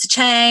 everything needs to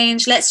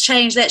change. Let's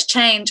change.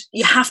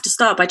 You have to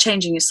start by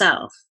changing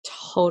yourself.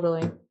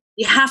 Totally.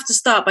 You have to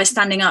start by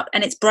standing up,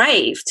 and it's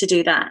brave to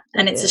do that.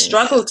 And it's a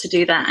struggle to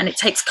do that. And it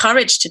takes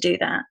courage to do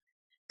that.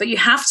 But you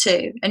have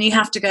to, and you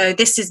have to go,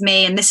 this is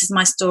me and this is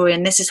my story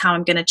and this is how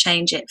I'm going to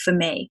change it for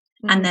me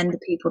and then the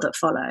people that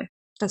follow.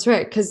 That's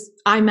right, because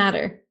I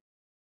matter.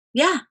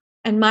 Yeah.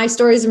 And my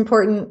story is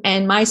important,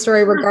 and my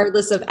story,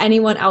 regardless of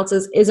anyone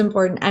else's, is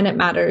important, and it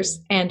matters.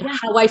 And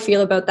how I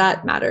feel about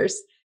that matters.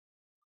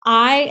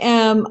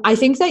 I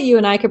think that you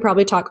and I could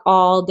probably talk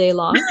all day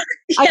long.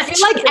 I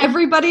feel like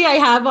everybody I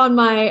have on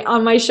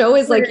my show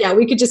is like,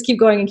 we could just keep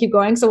going and keep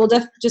going. So we'll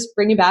just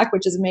bring you back,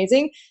 which is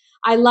amazing.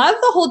 I love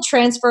the whole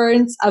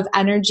transference of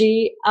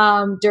energy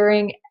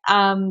during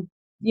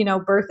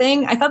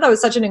birthing. I thought that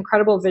was such an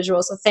incredible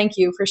visual. So thank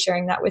you for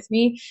sharing that with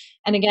me.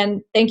 And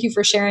again, thank you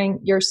for sharing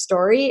your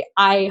story.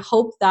 I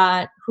hope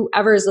that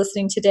whoever is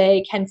listening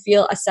today can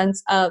feel a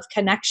sense of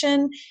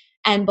connection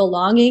and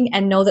belonging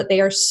and know that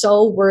they are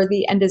so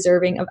worthy and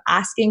deserving of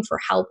asking for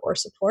help or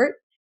support.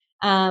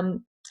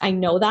 I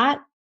know that.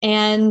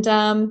 And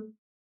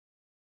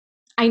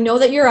I know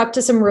that you're up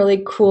to some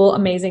really cool,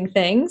 amazing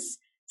things.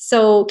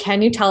 So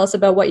can you tell us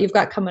about what you've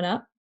got coming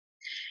up?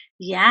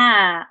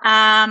 Yeah.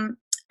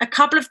 A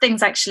couple of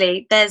things,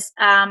 actually. There's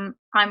I'm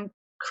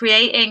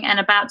creating and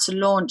about to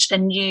launch a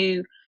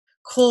new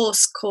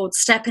course called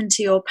Step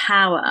Into Your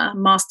Power,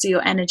 Master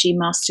Your Energy,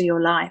 Master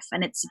Your Life.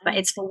 And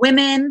it's for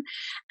women,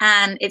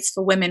 and it's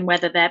for women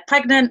whether they're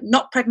pregnant,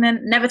 not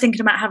pregnant, never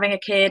thinking about having a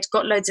kid,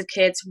 got loads of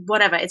kids,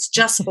 whatever. It's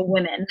just for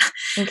women.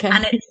 Okay.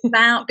 And it's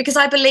about, because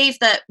I believe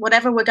that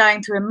whatever we're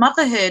going through in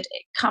motherhood,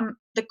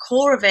 the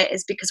core of it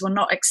is because we're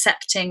not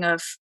accepting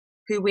of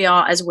who we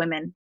are as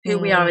women, who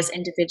we are as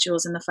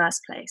individuals in the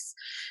first place.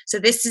 So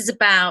this is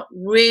about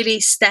really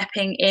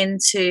stepping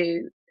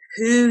into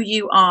who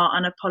you are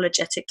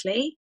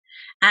unapologetically,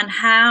 and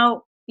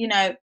how,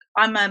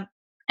 I'm an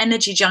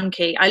energy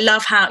junkie. I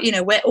love how,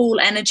 we're all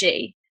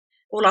energy.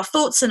 All our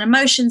thoughts and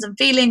emotions and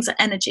feelings are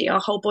energy.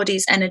 Our whole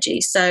body's energy.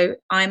 So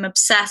I'm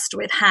obsessed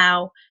with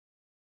how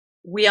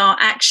we are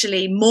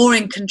actually more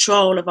in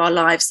control of our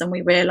lives than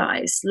we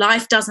realize.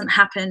 Life doesn't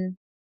happen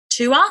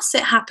to us,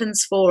 it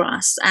happens for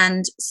us.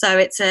 And so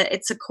it's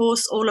a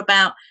course all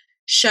about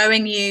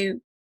showing you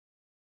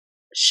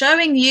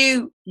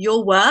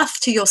your worth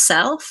to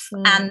yourself,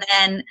 and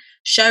then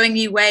showing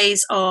you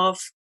ways of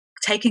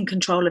taking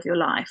control of your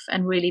life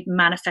and really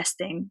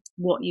manifesting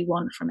what you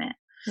want from it.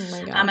 Oh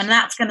my gosh. And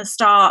that's going to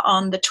start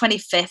on the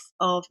 25th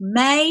of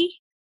May.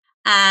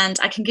 And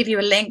I can give you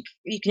a link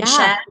you can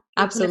share.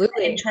 Absolutely. If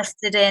you're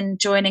interested in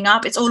joining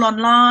up. It's all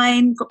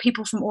online. We've got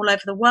people from all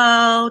over the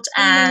world.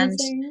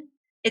 Amazing. And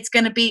it's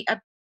going to be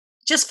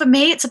just for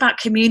me, it's about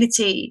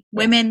community,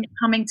 women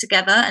coming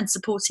together and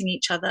supporting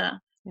each other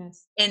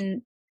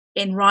in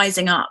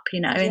rising up,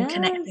 in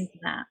connecting to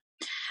that.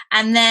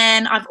 And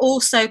then I've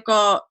also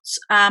got,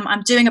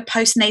 I'm doing a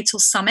postnatal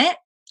summit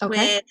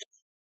with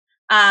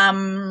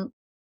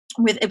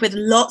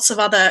lots of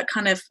other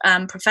kind of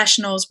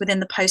professionals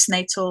within the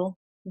postnatal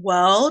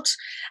world.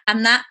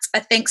 And that, I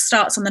think,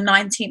 starts on the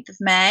 19th of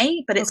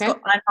May, but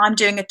I'm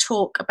doing a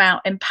talk about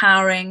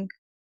empowering,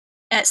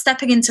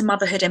 stepping into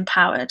motherhood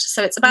empowered.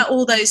 So it's about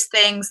all those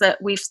things that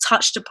we've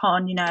touched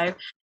upon,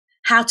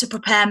 how to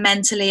prepare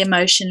mentally,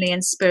 emotionally,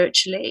 and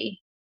spiritually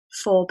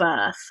for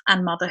birth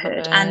and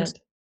motherhood. And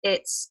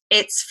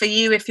it's for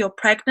you if you're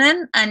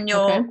pregnant and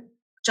you're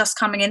just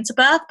coming into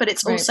birth, but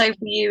it's also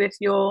for you if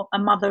you're a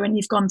mother and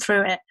you've gone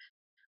through it.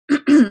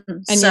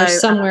 And you're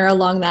somewhere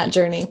along that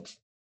journey.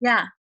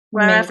 Yeah,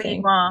 wherever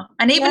you are.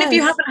 And even if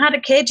you haven't had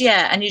a kid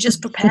yet and you're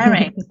just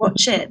preparing,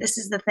 watch it. This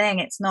is the thing.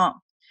 It's not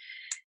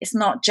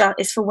just,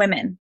 it's for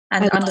women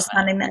and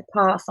understanding their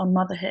path on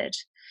motherhood.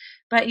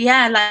 But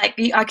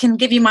I can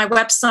give you my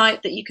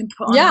website that you can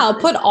put on. Yeah, I'll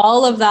put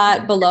all of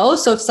that below.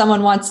 So if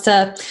someone wants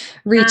to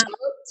reach out.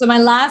 So my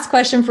last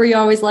question for you, I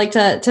always like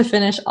to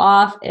finish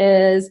off,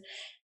 is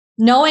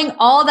knowing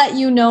all that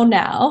you know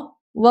now,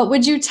 what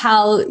would you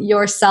tell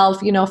yourself,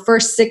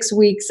 first 6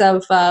 weeks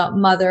of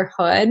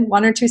motherhood,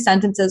 1 or 2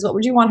 sentences, what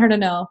would you want her to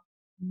know?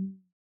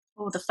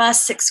 The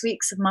first 6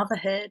 weeks of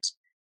motherhood,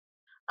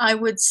 I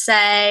would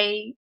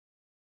say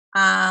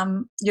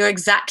you're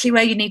exactly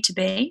where you need to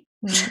be.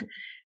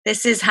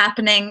 This is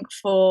happening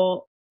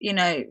for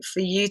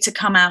you to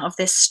come out of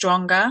this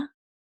stronger,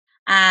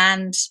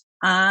 and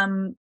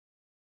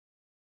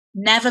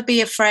never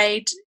be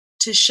afraid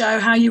to show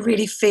how you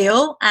really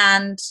feel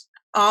and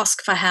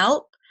ask for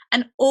help,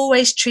 and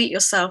always treat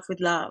yourself with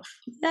love.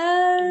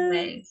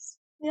 Yes.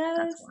 Yes.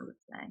 That's what I would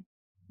say.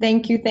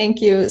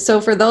 Thank you. So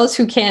for those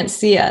who can't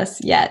see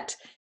us yet,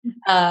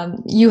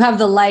 you have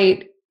the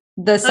light,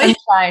 the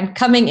sunshine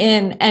coming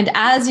in. And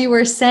as you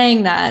were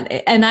saying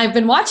that, and I've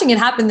been watching it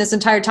happen this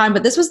entire time,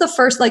 but this was the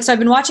first, so I've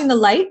been watching the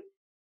light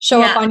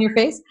show up on your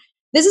face.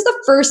 This is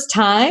the first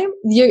time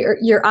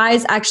your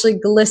eyes actually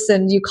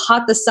glistened. You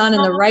caught the sun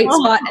in the right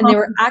spot, and they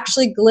were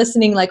actually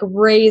glistening like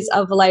rays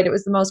of light. It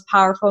was the most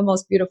powerful,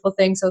 most beautiful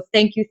thing. So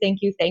thank you.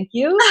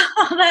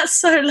 Oh, that's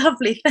so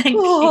lovely. Thank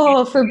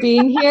you for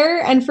being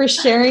here and for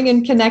sharing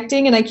and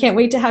connecting. And I can't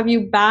wait to have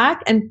you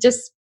back. And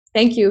just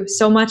thank you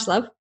so much,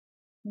 love.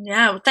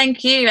 Yeah, well,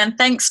 thank you. And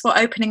thanks for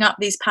opening up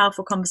these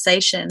powerful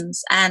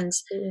conversations, and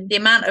the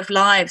amount of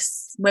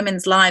lives,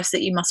 women's lives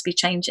that you must be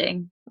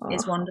changing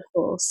is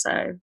wonderful.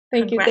 So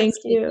Thank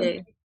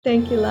you.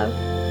 Thank you, love.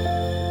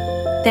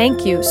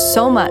 Thank you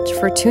so much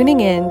for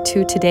tuning in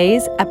to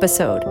today's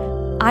episode.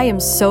 I am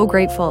so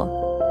grateful.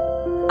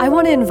 I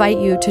want to invite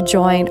you to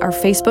join our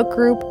Facebook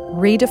group,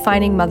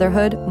 Redefining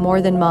Motherhood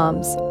More Than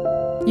Moms.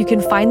 You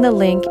can find the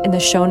link in the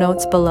show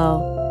notes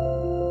below.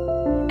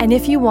 And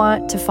if you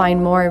want to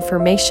find more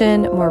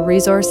information, more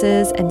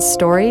resources, and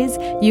stories,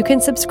 you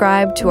can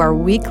subscribe to our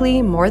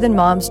weekly More Than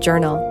Moms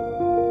journal.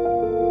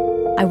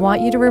 I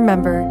want you to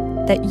remember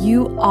that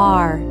you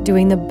are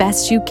doing the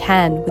best you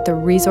can with the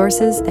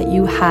resources that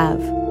you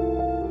have.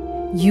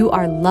 You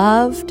are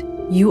loved,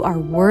 you are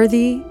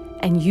worthy,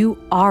 and you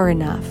are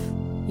enough.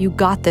 You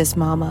got this,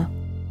 Mama.